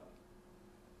 2011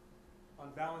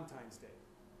 on Valentine's Day,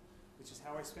 which is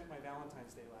how I spent my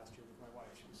Valentine's Day last year with my wife.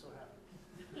 She was so happy.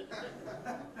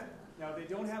 Now, they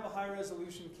don't have a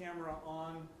high-resolution camera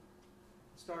on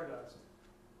Stardust,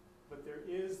 but there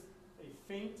is a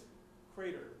faint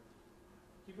crater.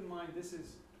 Keep in mind, this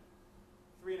is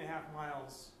 3.5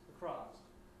 miles across.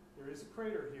 There is a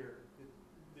crater here.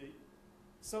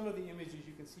 Some of the images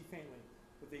you can see faintly,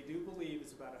 but they do believe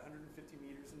it's about 150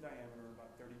 meters in diameter and about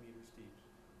 30 meters deep,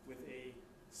 with a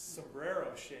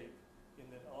sombrero shape in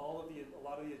that a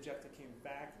lot of the ejecta came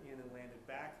back in and landed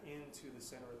back into the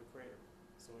center of the crater.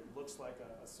 So it looks like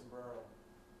a sombrero.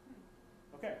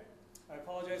 Okay, I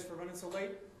apologize for running so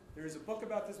late. There is a book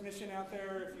about this mission out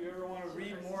there if you ever want to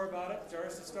read more about it,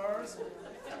 Jars to Stars.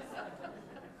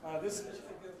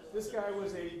 This guy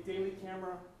was a Daily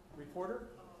Camera reporter.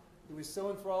 He was so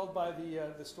enthralled by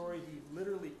the story, he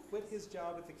literally quit his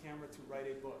job at the camera to write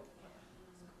a book.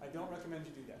 I don't recommend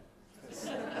you do that.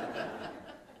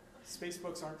 Space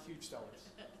books aren't huge sellers.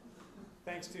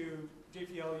 Thanks to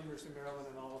JPL, University of Maryland,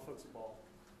 and all the folks at Ball.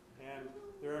 And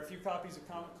there are a few copies of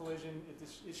Comet Collision.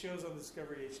 It shows on the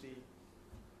Discovery HD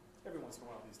every once in a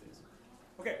while these days.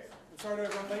 Okay, I'm sorry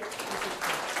to run late.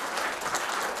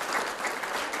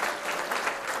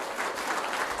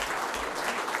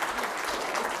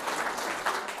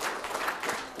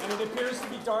 And it appears to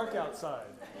be dark outside.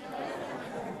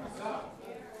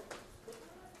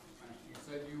 You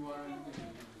said you wanted to be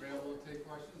available to take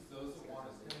questions. Those that want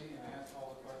to stay and ask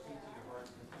all the questions to your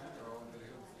heart's content are on the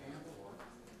stand or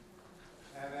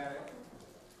have at it.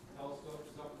 Telescope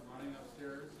is up and running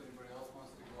upstairs. Anybody else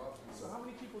wants to go up? So how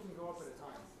many people can go up at a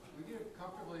time? We get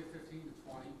comfortably 15 to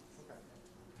 20. Okay.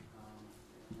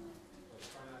 But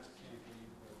try not to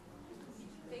stampede.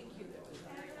 Thank you.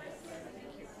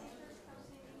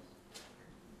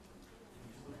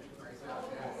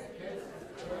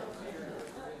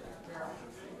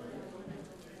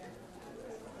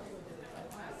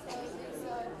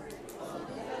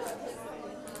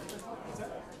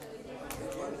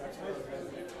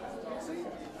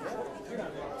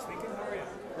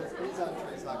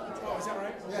 Oh, is that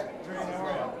right? Yeah. Very how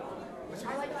are you? What's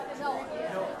your name? No.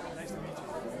 Nice to meet you.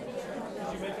 Did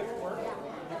you make it work? You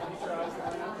can keep your eyes on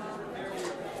that.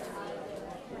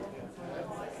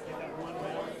 Get that one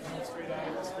round coming straight out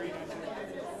of the screen.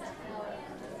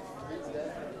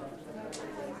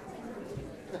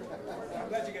 I'm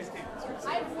glad you guys came.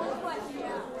 I have one question.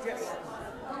 Yes.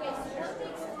 Okay, so what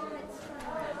makes comets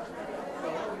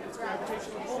Well, it's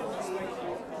gravitational pull, just like the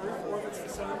Earth orbits the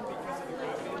sun because of the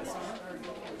gravity of the sun.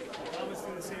 Comets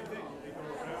do the same thing. They go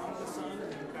around the sun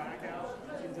and then back out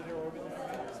into their orbit.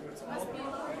 So it's all.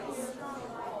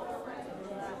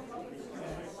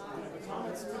 The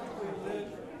comets typically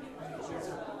live in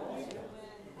the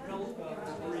belt of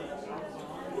debris out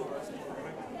on Mars and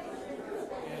gravitational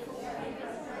pull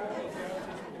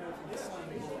from the sun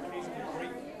will occasionally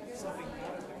break something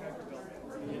out of the Kuiper belt,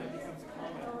 and then it becomes a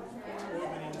comet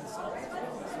orbiting the sun.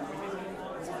 So we get that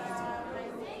comet science.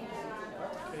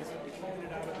 Okay, so we're pulling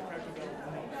it out of the Kuiper belt,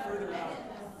 and then further out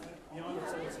beyond our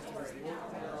solar system is the orbit.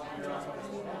 Which also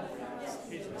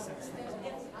occasionally sends things.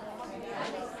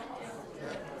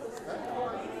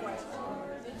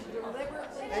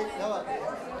 Hey, Noah,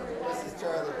 this is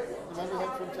Charlie. Remember him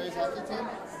from Trey's hockey team?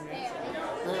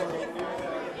 Really? You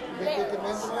think we can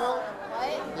win tomorrow?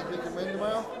 What? Think we can win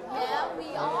tomorrow? Yeah, we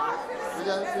are. We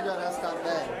got Escott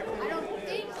Bay. I don't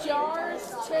think Jars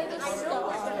to the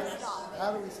Stars.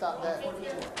 how do we stop that? That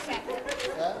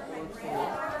works for me.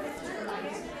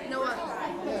 Noah.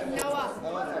 Noah. Noah's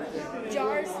up there.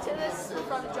 Jars to the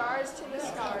from jars to the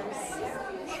stars.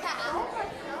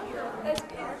 That's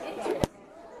interesting.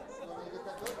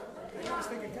 I was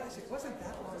thinking, gosh, it wasn't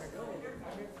that long ago. I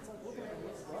mean, it's like looking at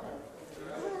what's wrong.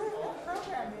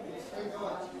 Programming.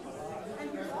 And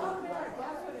you're talking about it,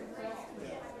 that's what impressed me.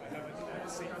 I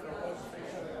haven't seen it for a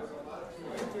while.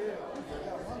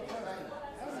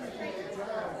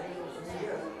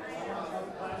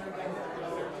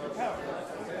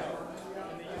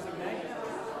 And they use a magnet.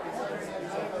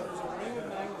 There's a ring of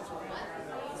magnets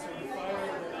around. So you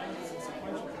fire the magnets in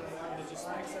sequential, and it just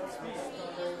makes that speed. So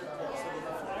the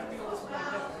flywheel is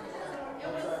magnetic.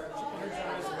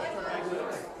 Energize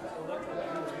electromagnets.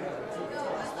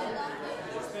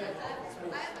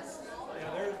 Yeah,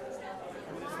 there's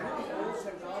really old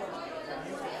technology. They've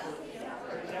used it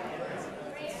for decades.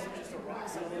 It's just a rock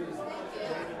solid way to live.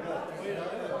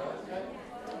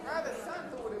 I have a son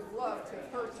who would have loved to have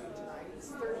heard you tonight. He's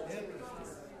 32.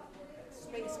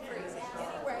 Space crazy.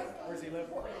 Anyway. Where does he live?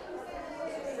 When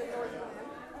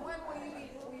will you be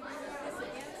doing this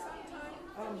again sometime?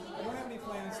 I don't have any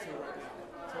plans to right now.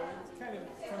 So it kind of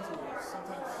comes and goes.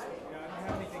 Sometimes, I don't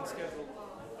have anything scheduled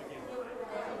again.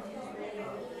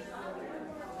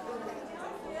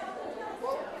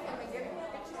 Well, can we get you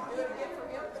do it again from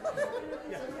him?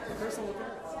 Yeah, personal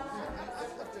appearance.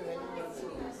 After hanging with the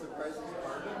surprises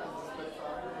Bargain and the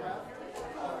spectrograph,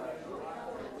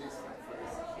 at least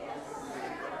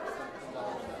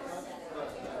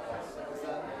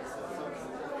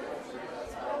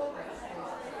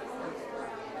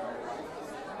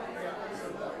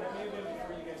That may have been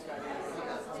before you guys got here.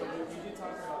 So we did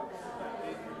talk about that.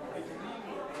 They believe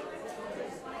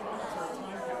comets are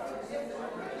time capsules. It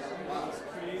was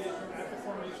created at the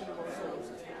formation of our solar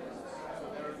system. So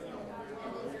they're,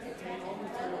 they contain all the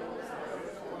materials of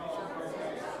the formation of our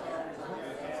solar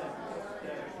system.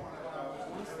 And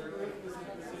once the Earth was in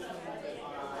position,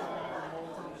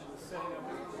 molten, and was setting up,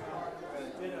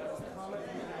 did a comet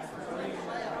bring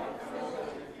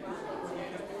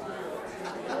organic material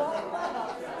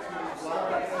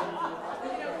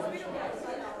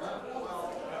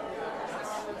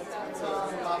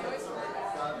Comets